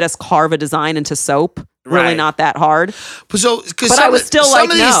was they made us carve a design into soap. Really Right. not that hard. So, because But I was still some like,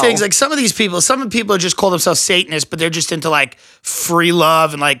 of these no. things, like some of people just call themselves Satanists, but they're just into like free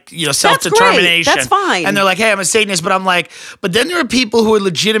love and like, self-determination. That's fine. And they're like, hey, I'm a Satanist, but I'm like, but then there are people who are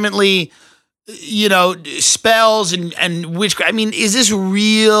legitimately, spells and witchcraft. I mean, is this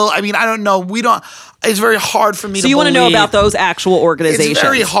real? I mean, I don't know. It's very hard for me to So you want to know believe. about those actual organizations? It's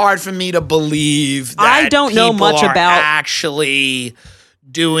very hard for me to believe that I don't know people much are about- actually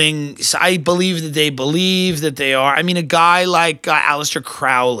doing. So I believe that they believe that they are. I mean, a guy like Aleister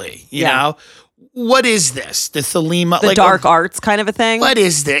Crowley, you Yeah. know, what is this? The Thelema, The dark arts kind of a thing? What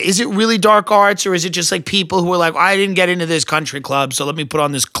is this? Is it really dark arts, or is it just like people who are like, I didn't get into this country club, so let me put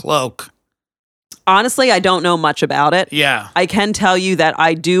on this cloak? Honestly, I don't know much about it. Yeah, I can tell you that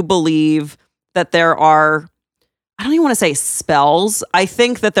I do believe that there are, I don't even want to say spells. I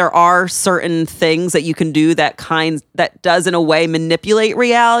think that there are certain things that you can do that does in a way manipulate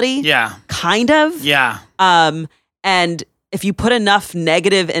reality. yeah, Kind of. yeah, And if you put enough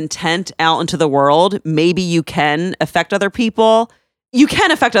negative intent out into the world, maybe you can affect other people. You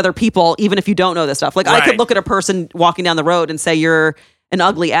can affect other people even if you don't know this stuff. Like I Right. could look at a person walking down the road and say, you're an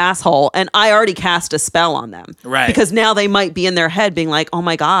ugly asshole. And I already cast a spell on them. Right. Because now they might be in their head being like, oh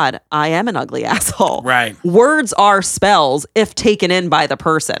my God, I am an ugly asshole. Right. Words are spells if taken in by the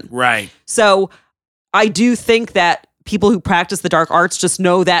person. right, So I do think that people who practice the dark arts just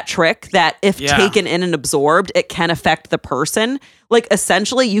know that trick that if Yeah. taken in and absorbed, it can affect the person. Like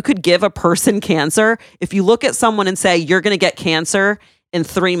essentially you could give a person cancer. If you look at someone and say, you're going to get cancer in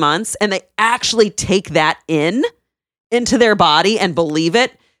 3 months, and they actually take that into their body and believe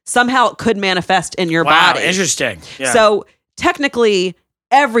it, somehow it could manifest in your wow, body. interesting. Yeah. So technically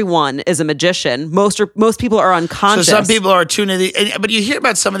everyone is a magician. Most people are unconscious. So some people are tuned in, but you hear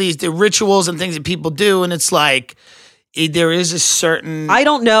about some of the rituals and things that people do, and it's like there is a certain. I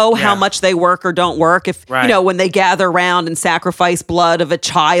don't know how Yeah. much they work or don't work. If, Right. when they gather around and sacrifice blood of a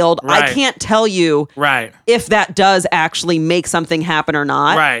child, I Right. can't tell you right, if that does actually make something happen or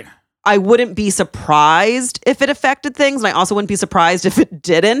not. right, I wouldn't be surprised if it affected things. And I also wouldn't be surprised if it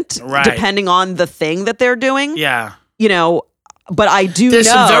didn't, Right. depending on the thing that they're doing. yeah. But I do There's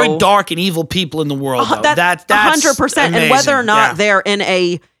know some very dark and evil people in the world. Though. that's 100%. And whether or not they're in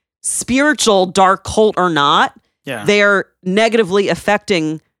a spiritual dark cult or not, yeah. they're negatively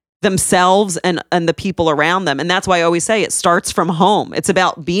affecting themselves and the people around them. And that's why I always say it starts from home. It's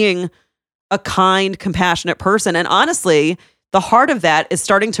about being a kind, compassionate person. And honestly, the heart of that is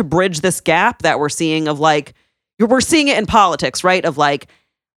starting to bridge this gap that we're seeing of like, we're seeing it in politics, right? Of like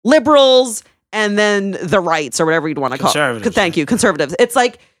liberals and then the rights or whatever you'd want to call it. Conservatives. Thank you, conservatives. It's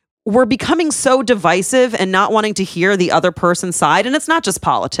like we're becoming so divisive and not wanting to hear the other person's side. And it's not just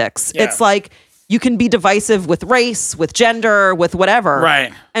politics. Yeah. It's like you can be divisive with race, with gender, with whatever.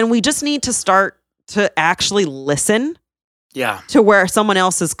 Right. And we just need to start to actually listen Yeah. to where someone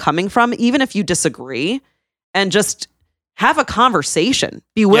else is coming from, even if you disagree, and just have a conversation,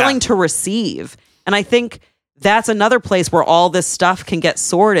 be willing to receive. And I think that's another place where all this stuff can get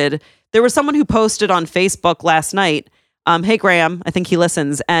sorted. There was someone who posted on Facebook last night, hey, Graham, I think he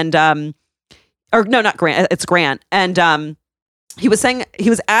listens. And, or no, not Grant, it's Grant. And, he was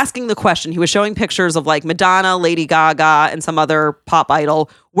asking the question, he was showing pictures of like Madonna, Lady Gaga, and some other pop idol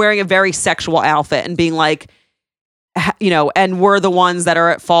wearing a very sexual outfit and being like, and we're the ones that are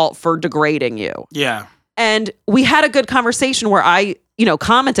at fault for degrading you. Yeah. And we had a good conversation where I,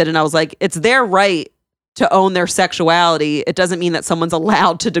 commented and I was like, it's their right to own their sexuality. It doesn't mean that someone's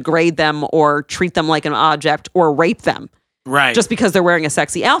allowed to degrade them or treat them like an object or rape them Right. just because they're wearing a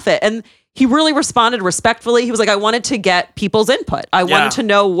sexy outfit. And he really responded respectfully. He was like, I wanted to get people's input. I wanted to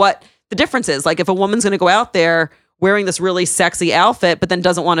know what the difference is. Like if a woman's going to go out there wearing this really sexy outfit, but then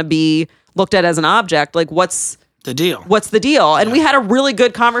doesn't want to be looked at as an object, like what's the deal. What's the deal? And we had a really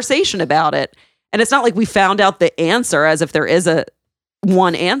good conversation about it. And it's not like we found out the answer as if there is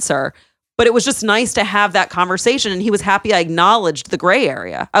one answer, but it was just nice to have that conversation. And he was happy I acknowledged the gray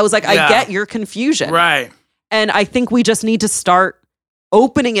area. I was like, I get your confusion. Right. And I think we just need to start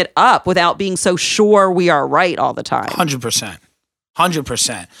opening it up without being so sure we are right all the time. 100%.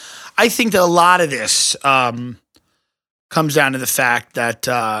 100%. I think that a lot of this comes down to the fact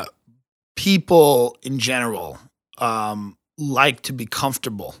that people in general like to be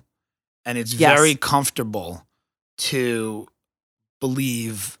comfortable. And it's Yes. very comfortable to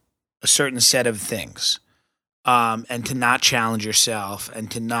believe a certain set of things, and to not challenge yourself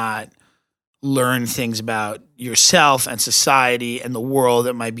and to not learn things about yourself and society and the world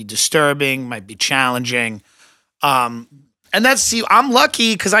that might be disturbing, might be challenging. And I'm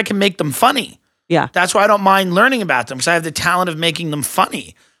lucky because I can make them funny. Yeah. That's why I don't mind learning about them, because I have the talent of making them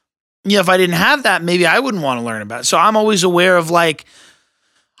funny. If I didn't have that, maybe I wouldn't want to learn about it. So I'm always aware of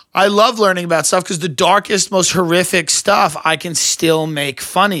I love learning about stuff because the darkest, most horrific stuff I can still make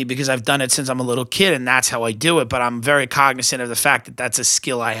funny because I've done it since I'm a little kid and that's how I do it. But I'm very cognizant of the fact that that's a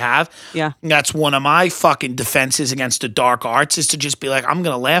skill I have. Yeah. And that's one of my fucking defenses against the dark arts, is to just be like, I'm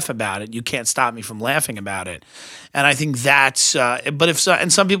going to laugh about it. You can't stop me from laughing about it. And I think that's,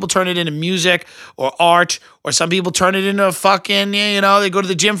 and some people turn it into music or art, or some people turn it into fucking, they go to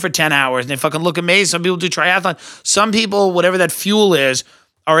the gym for 10 hours and they fucking look amazing. Some people do triathlon. Some people, whatever that fuel is,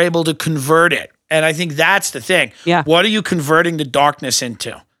 are able to convert it. And I think that's the thing. Yeah. What are you converting the darkness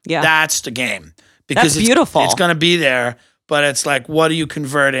into? Yeah. That's the game. Because that's beautiful. It's going to be there, but it's like, what are you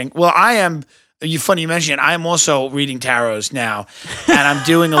converting? Well, funny you mention it, I am also reading tarots now, and I'm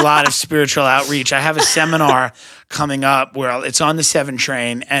doing a lot of spiritual outreach. I have a seminar coming up where it's on the 7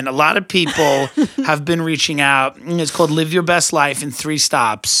 train, and a lot of people have been reaching out. It's called Live Your Best Life in 3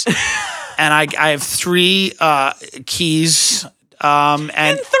 Stops. And I have 3 keys. And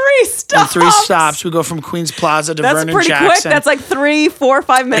in 3 stops. In 3 stops. We go from Queens Plaza to Vernon Jackson. That's pretty quick. That's like 3, 4,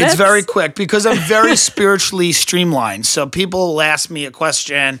 5 minutes. It's very quick because I'm very spiritually streamlined. So people will ask me a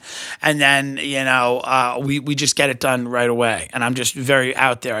question, and then we just get it done right away. And I'm just very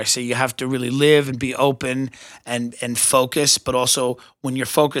out there. I say you have to really live and be open and focus, but also when you're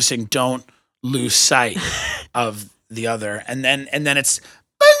focusing, don't lose sight of the other. And then it's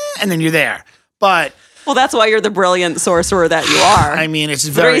bing, and then you're there. But well, that's why you're the brilliant sorcerer that you are. I mean, it's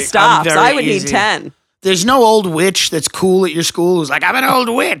very 3 stops. I would easy. need 10. There's no old witch that's cool at your school who's like, I'm an old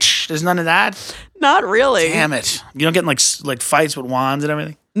witch. There's none of that. Not really. Damn it. You don't get in like fights with wands and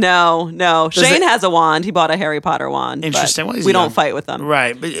everything? No. Shane has a wand. He bought a Harry Potter wand. Interesting. But we don't fight with them.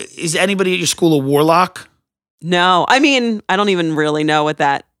 Right. But is anybody at your school a warlock? No. I mean, I don't even really know what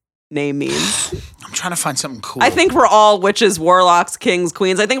that name means. I'm trying to find something cool. I think we're all witches, warlocks, kings,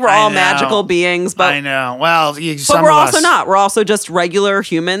 queens. I think we're all magical beings. But I know. Well, but we're also not. We're also just regular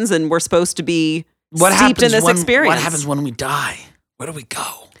humans, and we're supposed to be steeped in this experience. What happens when we die? Where do we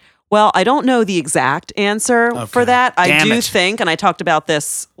go? Well, I don't know the exact answer for that. I do think, and I talked about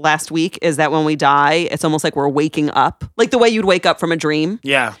this last week, is that when we die, it's almost like we're waking up. Like the way you'd wake up from a dream.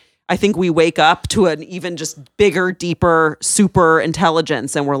 Yeah. I think we wake up to an even just bigger, deeper, super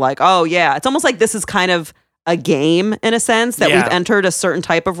intelligence. And we're like, oh, yeah, it's almost like this is kind of a game in a sense that we've entered a certain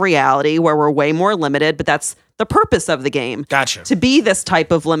type of reality where we're way more limited. But that's the purpose of the game. Gotcha. To be this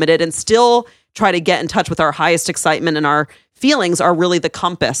type of limited and still try to get in touch with our highest excitement, and our feelings are really the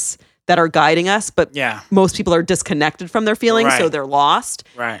compass that are guiding us. But most people are disconnected from their feelings, so they're lost.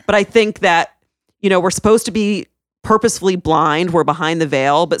 Right. But I think that, we're supposed to be purposefully blind. We're behind the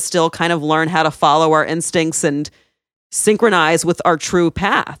veil, but still kind of learn how to follow our instincts and synchronize with our true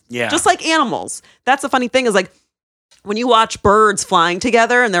path. Yeah. Just like animals. That's the funny thing is like when you watch birds flying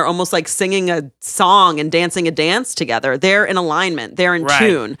together and they're almost like singing a song and dancing a dance together, they're in alignment. They're in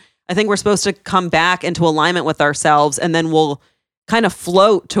tune. I think we're supposed to come back into alignment with ourselves, and then we'll kind of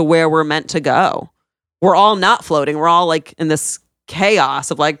float to where we're meant to go. We're all not floating. We're all like in this chaos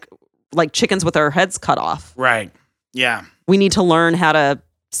of like chickens with our heads cut off. Right. Yeah. We need to learn how to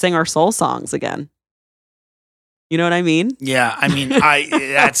sing our soul songs again. You know what I mean? Yeah. I mean,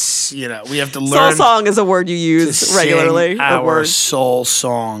 that's, we have to learn. Soul song is a word you use regularly. Our soul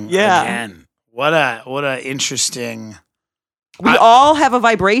song Yeah. again. What a interesting. We all have a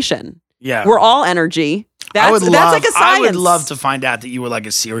vibration. Yeah. We're all energy. That's like a science. I would love to find out that you were like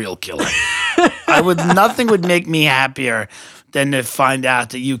a serial killer. Nothing would make me happier than to find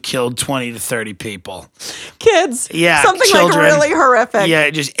out that you killed 20 to 30 people. Kids. Yeah. Something children. like really horrific. Yeah,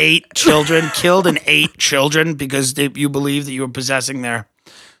 just 8 children, killed and 8 children because you believe that you were possessing their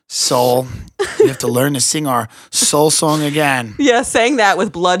soul. We have to learn to sing our soul song again. Yeah, saying that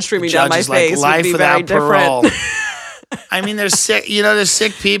with blood streaming down my face life would be without very parole. different. I mean, there's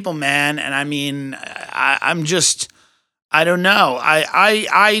sick people, man. And I mean, I'm just, I don't know.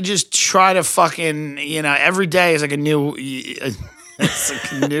 I just try to fucking, every day is like a new, it's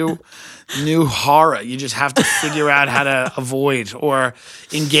like a new horror. You just have to figure out how to avoid or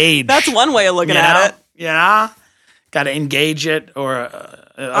engage. That's one way of looking at it. Yeah. Got to engage it or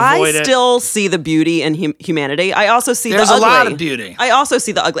avoid it. I still see the beauty in humanity. I also see There's the ugly. There's a lot of beauty. I also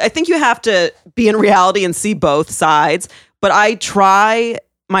see the ugly. I think you have to be in reality and see both sides. But I try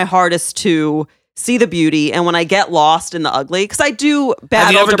my hardest to see the beauty, and when I get lost in the ugly, because I do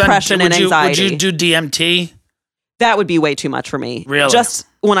battle depression and anxiety. Would you do DMT? That would be way too much for me. Really? Just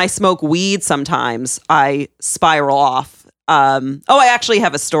when I smoke weed, sometimes I spiral off. I actually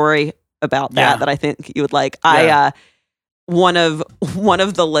have a story about that I think you would like. Yeah. One of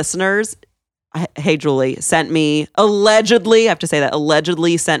the listeners, hey Julie, sent me allegedly. I have to say that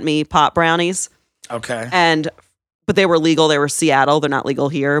allegedly sent me pot brownies. Okay. But they were legal. They were Seattle. They're not legal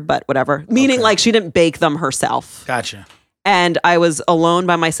here, but whatever. Meaning like she didn't bake them herself. Gotcha. And I was alone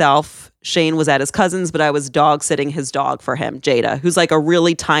by myself. Shane was at his cousin's, but I was dog sitting his dog for him, Jada, who's like a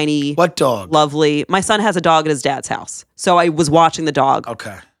really tiny. What dog? Lovely. My son has a dog at his dad's house. So I was watching the dog.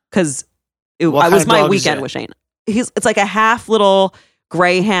 Okay. Because it was my weekend with Shane. It's like a half little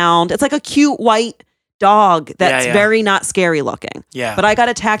greyhound. It's like a cute white dog that's very not scary looking. Yeah. But I got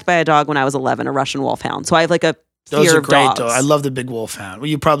attacked by a dog when I was 11, a Russian wolfhound. So I have like a fear of dogs. Dogs. I love the big wolfhound. Well,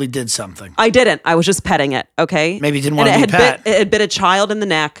 you probably did something. I didn't. I was just petting it, okay? Maybe you didn't want to be pet. It had bit a child in the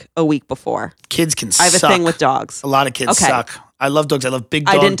neck a week before. Kids can suck. I have a thing with dogs. A lot of kids suck. I love dogs. I love big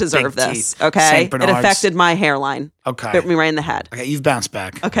dogs. I didn't deserve this, okay? It affected my hairline. Okay. Bit me right in the head. Okay, you've bounced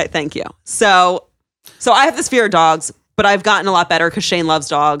back. Okay, thank you. So I have this fear of dogs, but I've gotten a lot better because Shane loves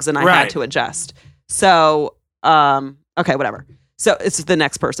dogs and I had to adjust. So, okay, whatever. So it's the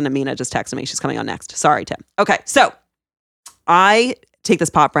next person. Amina just texted me. She's coming on next. Sorry, Tim. Okay, so I take this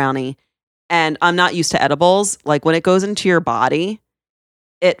pot brownie and I'm not used to edibles. Like when it goes into your body,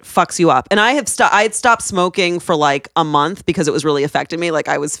 it fucks you up. And I had stopped smoking for like a month because it was really affecting me. Like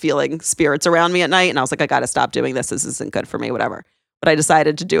I was feeling spirits around me at night and I was like, I got to stop doing this. This isn't good for me, whatever. But I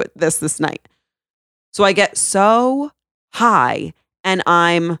decided to do it this night. So I get so high and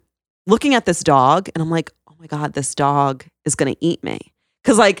I'm looking at this dog and I'm like, oh my God, this dog is going to eat me.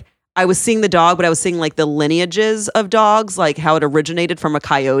 Because like I was seeing the dog, but I was seeing like the lineages of dogs, like how it originated from a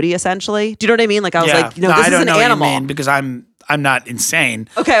coyote essentially. Do you know what I mean? Like I was like, this is an animal. I don't know what you mean because I'm not insane.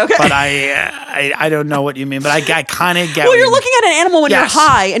 Okay. But I don't know what you mean. But I kind of get. Well, you're looking at an animal when you're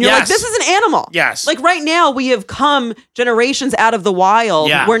high, and you're like, this is an animal. Yes. Like right now, we have come generations out of the wild.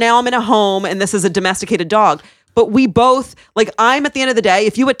 Yeah. Where now I'm in a home, and this is a domesticated dog. But we both, like, I'm at the end of the day,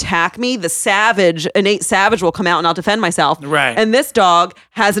 if you attack me, the innate savage will come out and I'll defend myself. Right. And this dog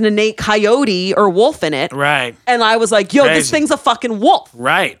has an innate coyote or wolf in it. Right. And I was like, yo, this thing's a fucking wolf.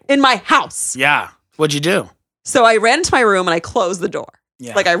 Right. In my house. Yeah. What'd you do? So I ran into my room and I closed the door.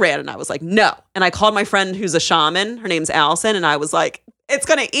 Yeah. Like I ran and I was like, no. And I called my friend who's a shaman. Her name's Allison. And I was like, it's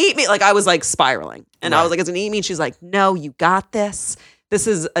going to eat me. Like I was like spiraling. And I was like, it's going to eat me. And she's like, no, you got this. This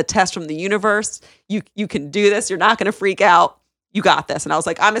is a test from the universe. You can do this. You're not going to freak out. You got this. And I was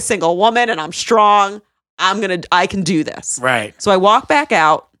like, I'm a single woman and I'm strong. I can do this. Right. So I walk back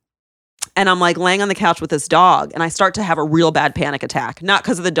out and I'm like laying on the couch with this dog and I start to have a real bad panic attack. Not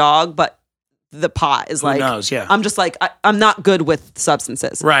because of the dog, but the pot is like, who knows? Yeah. I'm just like, I'm not good with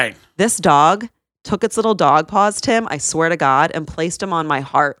substances. Right. This dog took its little dog paws, Tim, I swear to God, and placed them on my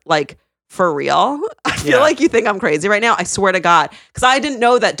heart. Like, for real? I feel like you think I'm crazy right now. I swear to God. Because I didn't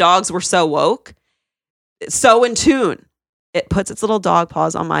know that dogs were so woke, so in tune. It puts its little dog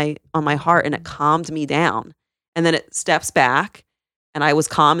paws on my heart and it calmed me down. And then it steps back and I was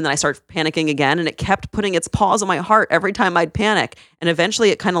calm and then I started panicking again and it kept putting its paws on my heart every time I'd panic. And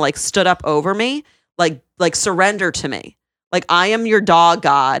eventually it kind of like stood up over me, like surrender to me. Like, I am your dog,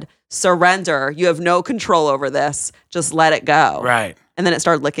 God. Surrender. You have no control over this. Just let it go. Right. And then it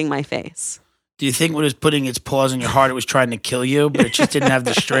started licking my face. Do you think when it was putting its paws on your heart, it was trying to kill you, but it just didn't have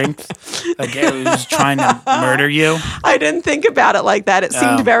the strength? Like it was trying to murder you? I didn't think about it like that. It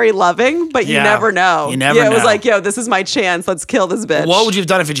seemed very loving, but you never know. You never know. It was like, yo, this is my chance. Let's kill this bitch. What would you have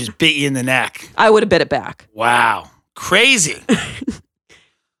done if it just bit you in the neck? I would have bit it back. Wow. Crazy.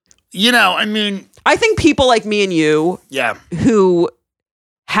 I mean. I think people like me and you who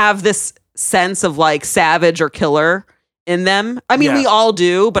have this sense of like savage or killer in them. I mean, we all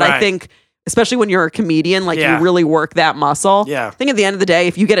do, but I think especially when you're a comedian, like you really work that muscle. Yeah. I think at the end of the day,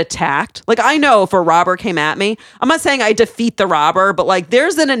 if you get attacked, like I know if a robber came at me, I'm not saying I defeat the robber, but like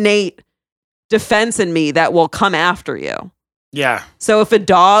there's an innate defense in me that will come after you. Yeah. So if a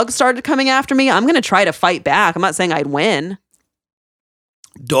dog started coming after me, I'm going to try to fight back. I'm not saying I'd win.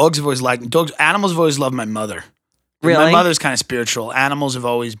 Dogs have always liked dogs. Animals have always loved my mother. Really? My mother's kind of spiritual. Animals have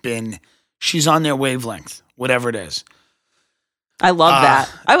always been, she's on their wavelength, whatever it is. I love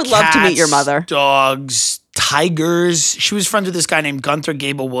that. I would love to meet your mother. Dogs, tigers. She was friends with this guy named Gunther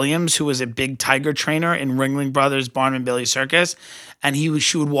Gable Williams, who was a big tiger trainer in Ringling Brothers, Barnum and Bailey Circus. And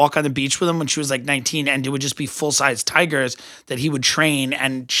she would walk on the beach with him when she was like 19, and it would just be full-size tigers that he would train,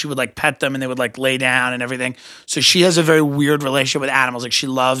 and she would like pet them and they would like lay down and everything. So she has a very weird relationship with animals. Like she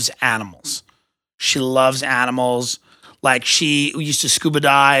loves animals. She loves animals. Like she used to scuba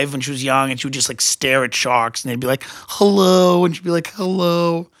dive when she was young, and she would just like stare at sharks, and they'd be like, "Hello," and she'd be like,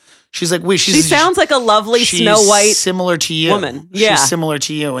 "Hello." She's like, she sounds like a lovely Snow White similar to you, woman. Yeah, she's similar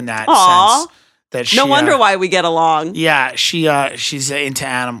to you in that Aww. sense. That no wonder why we get along. Yeah, she's into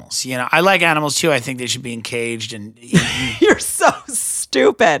animals. You know, I like animals too. I think they should be encaged and eaten. You're so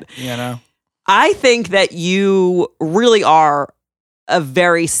stupid. You know, I think that you really are a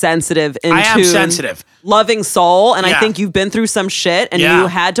very sensitive, in I am sensitive, loving soul, and Yeah. I think you've been through some shit, and Yeah. you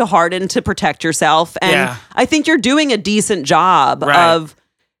had to harden to protect yourself. And Yeah. I think you're doing a decent job Right. of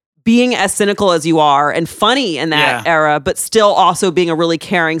being as cynical as you are and funny in that Yeah. era, but still also being a really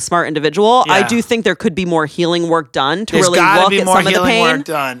caring, smart individual. I Yeah. do think there could be more healing work done to There's really gotta look be at more some of the healing pain. work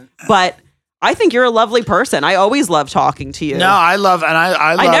done. But I think you're a lovely person. I always love talking to you. No, I love.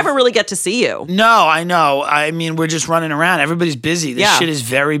 I never really get to see you. No, I know. I mean, we're just running around. Everybody's busy. This Yeah. shit is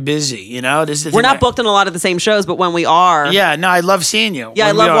very busy. You know, this is the We're thing not booked in a lot of the same shows, but when we are, Yeah, no, I love seeing you. yeah, I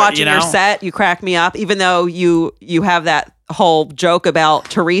when we love are, watching you your know? set. You crack me up, even though you have that whole joke about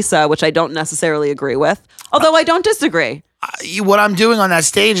Teresa, which I don't necessarily agree with. Although I don't disagree. What I'm doing on that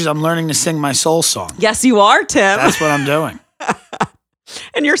stage is I'm learning to sing my soul song. Yes, you are, Tim, That's what I'm doing.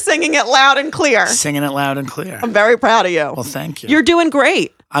 and you're singing it loud and clear. Singing it loud and clear. I'm very proud of you. Well, thank you. You're doing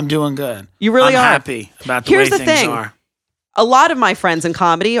great. I'm doing good. You really I'm are. happy about the Here's way the things thing. are. A lot of my friends in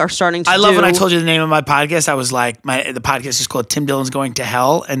comedy are starting to I love do, when I told you the name of my podcast. I was like, the podcast is called Tim Dillon's Going to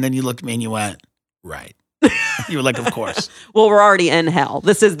Hell. And then you looked at me and you went, right. You were like, of course. well, we're already in hell.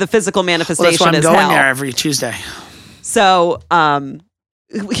 This is the physical Well, manifestation that's why I'm is going hell. there every Tuesday. So,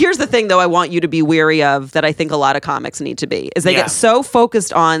 here's the thing, though, I want you to be weary of that I think a lot of comics need to be is they Yeah. get so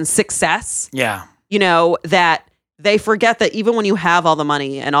focused on success, Yeah. you know, that they forget that even when you have all the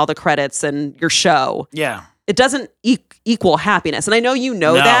money and all the credits and your show, Yeah. it doesn't equal happiness. And I know you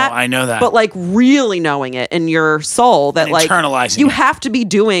know No, that. I know that. But like really knowing it in your soul that And like internalizing you it. have to be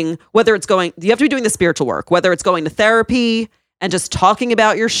doing, whether it's going, you have to be doing the spiritual work, whether it's going to therapy and just talking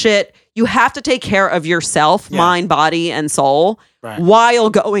about your shit. You have to take care of yourself, Yeah. mind, body, and soul Right. while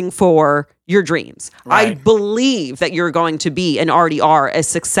going for your dreams. I Right. believe that you're going to be and already are a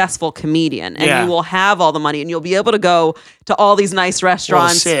successful comedian and Yeah. you will have all the money and you'll be able to go to all these nice We'll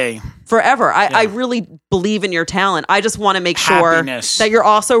restaurants see. forever. I really believe in your talent. I just want to make sure Happiness. that you're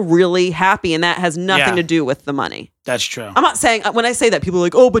also really happy and that has nothing Yeah. to do with the money. That's true. I'm not saying, when I say that, people are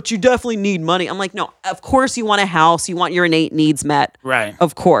like, oh, but you definitely need money. I'm like, no, of course you want a house. You want your innate needs met. Right.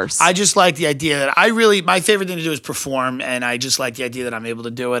 Of course. I just like the idea that my favorite thing to do is perform, and I just like the idea that I'm able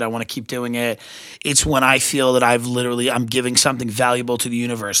to do it. I want to keep doing it. It's when I feel that I'm giving something valuable to the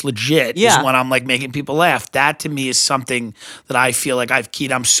universe. Legit Yeah. is when I'm like making people laugh. That to me is something that I feel like I've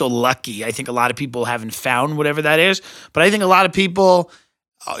keyed. I'm so lucky. I think a lot of people haven't found whatever that is, but I think a lot of people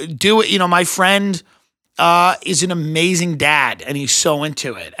do it. You know, my friend is an amazing dad, and he's so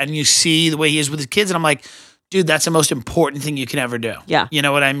into it. And you see the way he is with his kids, and I'm like, dude, that's the most important thing you can ever do. Yeah. You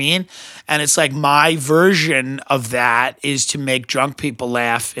know what I mean? And it's like my version of that is to make drunk people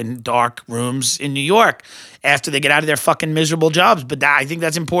laugh in dark rooms in New York after they get out of their fucking miserable jobs. But I think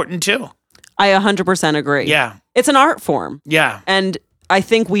that's important too. I 100% agree. Yeah. It's an art form. Yeah. And I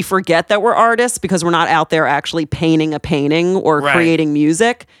think we forget that we're artists because we're not out there actually painting a painting or Right. creating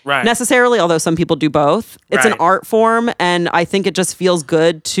music Right. necessarily, although some people do both. It's an Right. art form, and I think it just feels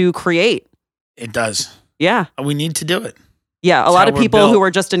good to create. It does. Yeah. We need to do it. Yeah. A It's lot how of we're people who built.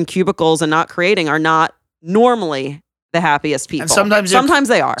 are just in cubicles and not creating are not normally the happiest people. And sometimes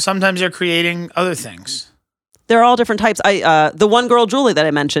they are. Sometimes they're creating other things. They're all different types. The one girl, Julie, that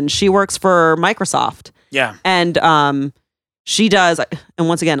I mentioned, she works for Microsoft. Yeah. And she does, and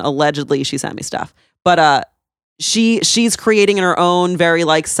once again, allegedly she sent me stuff, but she's creating in her own very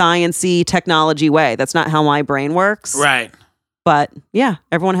like science-y technology way. That's not how my brain works. Right. But yeah,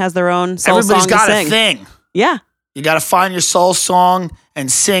 everyone has their own soul Everybody's song got to a sing. thing. Yeah. You got to find your soul song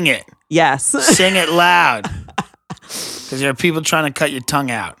and sing it. Yes. Sing it loud. Because there are people trying to cut your tongue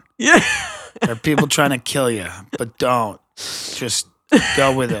out. Yeah. There are people trying to kill you, but don't. Just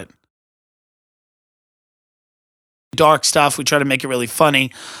go with it. Dark stuff. We try to make it really funny.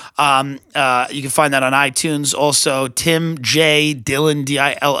 You can find that on iTunes. Also, Tim J. Dillon,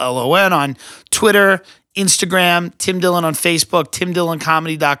 Dillon on Twitter, Instagram, Tim Dillon on Facebook,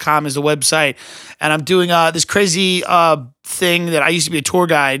 timdilloncomedy.com is the website. And I'm doing this crazy thing that I used to be a tour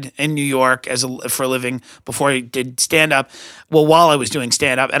guide in New York for a living before I did stand up. Well, while I was doing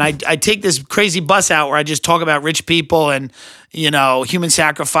stand up, and I take this crazy bus out where I just talk about rich people and human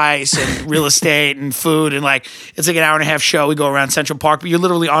sacrifice and real estate and food, and it's like an hour and a half show. We go around Central Park, but you're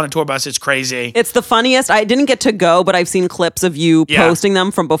literally on a tour bus. It's crazy. It's the funniest. I didn't get to go, but I've seen clips of you posting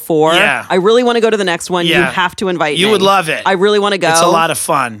them from before. Yeah. I really want to go to the next one. Yeah. You have to invite me. You would love it. I really want to go. It's a lot of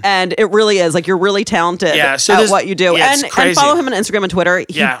fun. And it really is. You're really talented at what you do. Yeah, it's crazy. And follow him on Instagram and Twitter.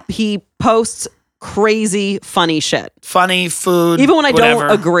 He posts crazy, funny shit. Funny food. Even when I whatever.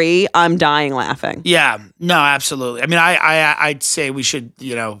 don't agree, I'm dying laughing. Yeah. No, absolutely. I mean, I'd say we should,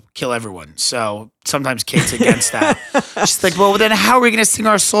 kill everyone. So sometimes Kate's against that. She's like, well, then how are we going to sing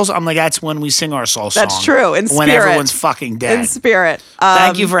our soul song? I'm like, that's when we sing our soul song. That's true. In spirit. When everyone's fucking dead. In spirit.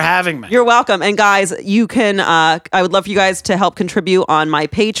 Thank you for having me. You're welcome. And guys, you can, I would love for you guys to help contribute on my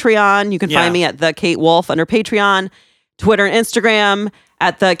Patreon. You can find me at The Kate Wolf under Patreon, Twitter and Instagram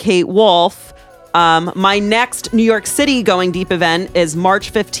at The Kate Wolf. My next New York City Going Deep event is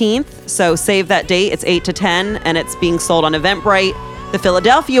March 15th. So save that date. It's 8 to 10 and it's being sold on Eventbrite. The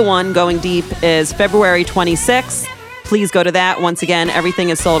Philadelphia one, Going Deep, is February 26th. Please go to that. Once again,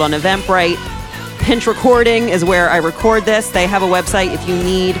 everything is sold on Eventbrite. Pinch Recording is where I record this. They have a website if you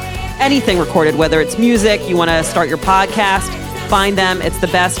need anything recorded, whether it's music, you want to start your podcast, find them. It's the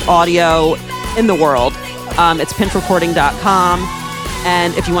best audio in the world. It's pinchrecording.com.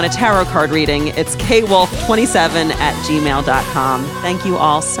 And if you want a tarot card reading, it's kwolf27@gmail.com. Thank you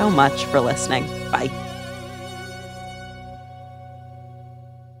all so much for listening. Bye.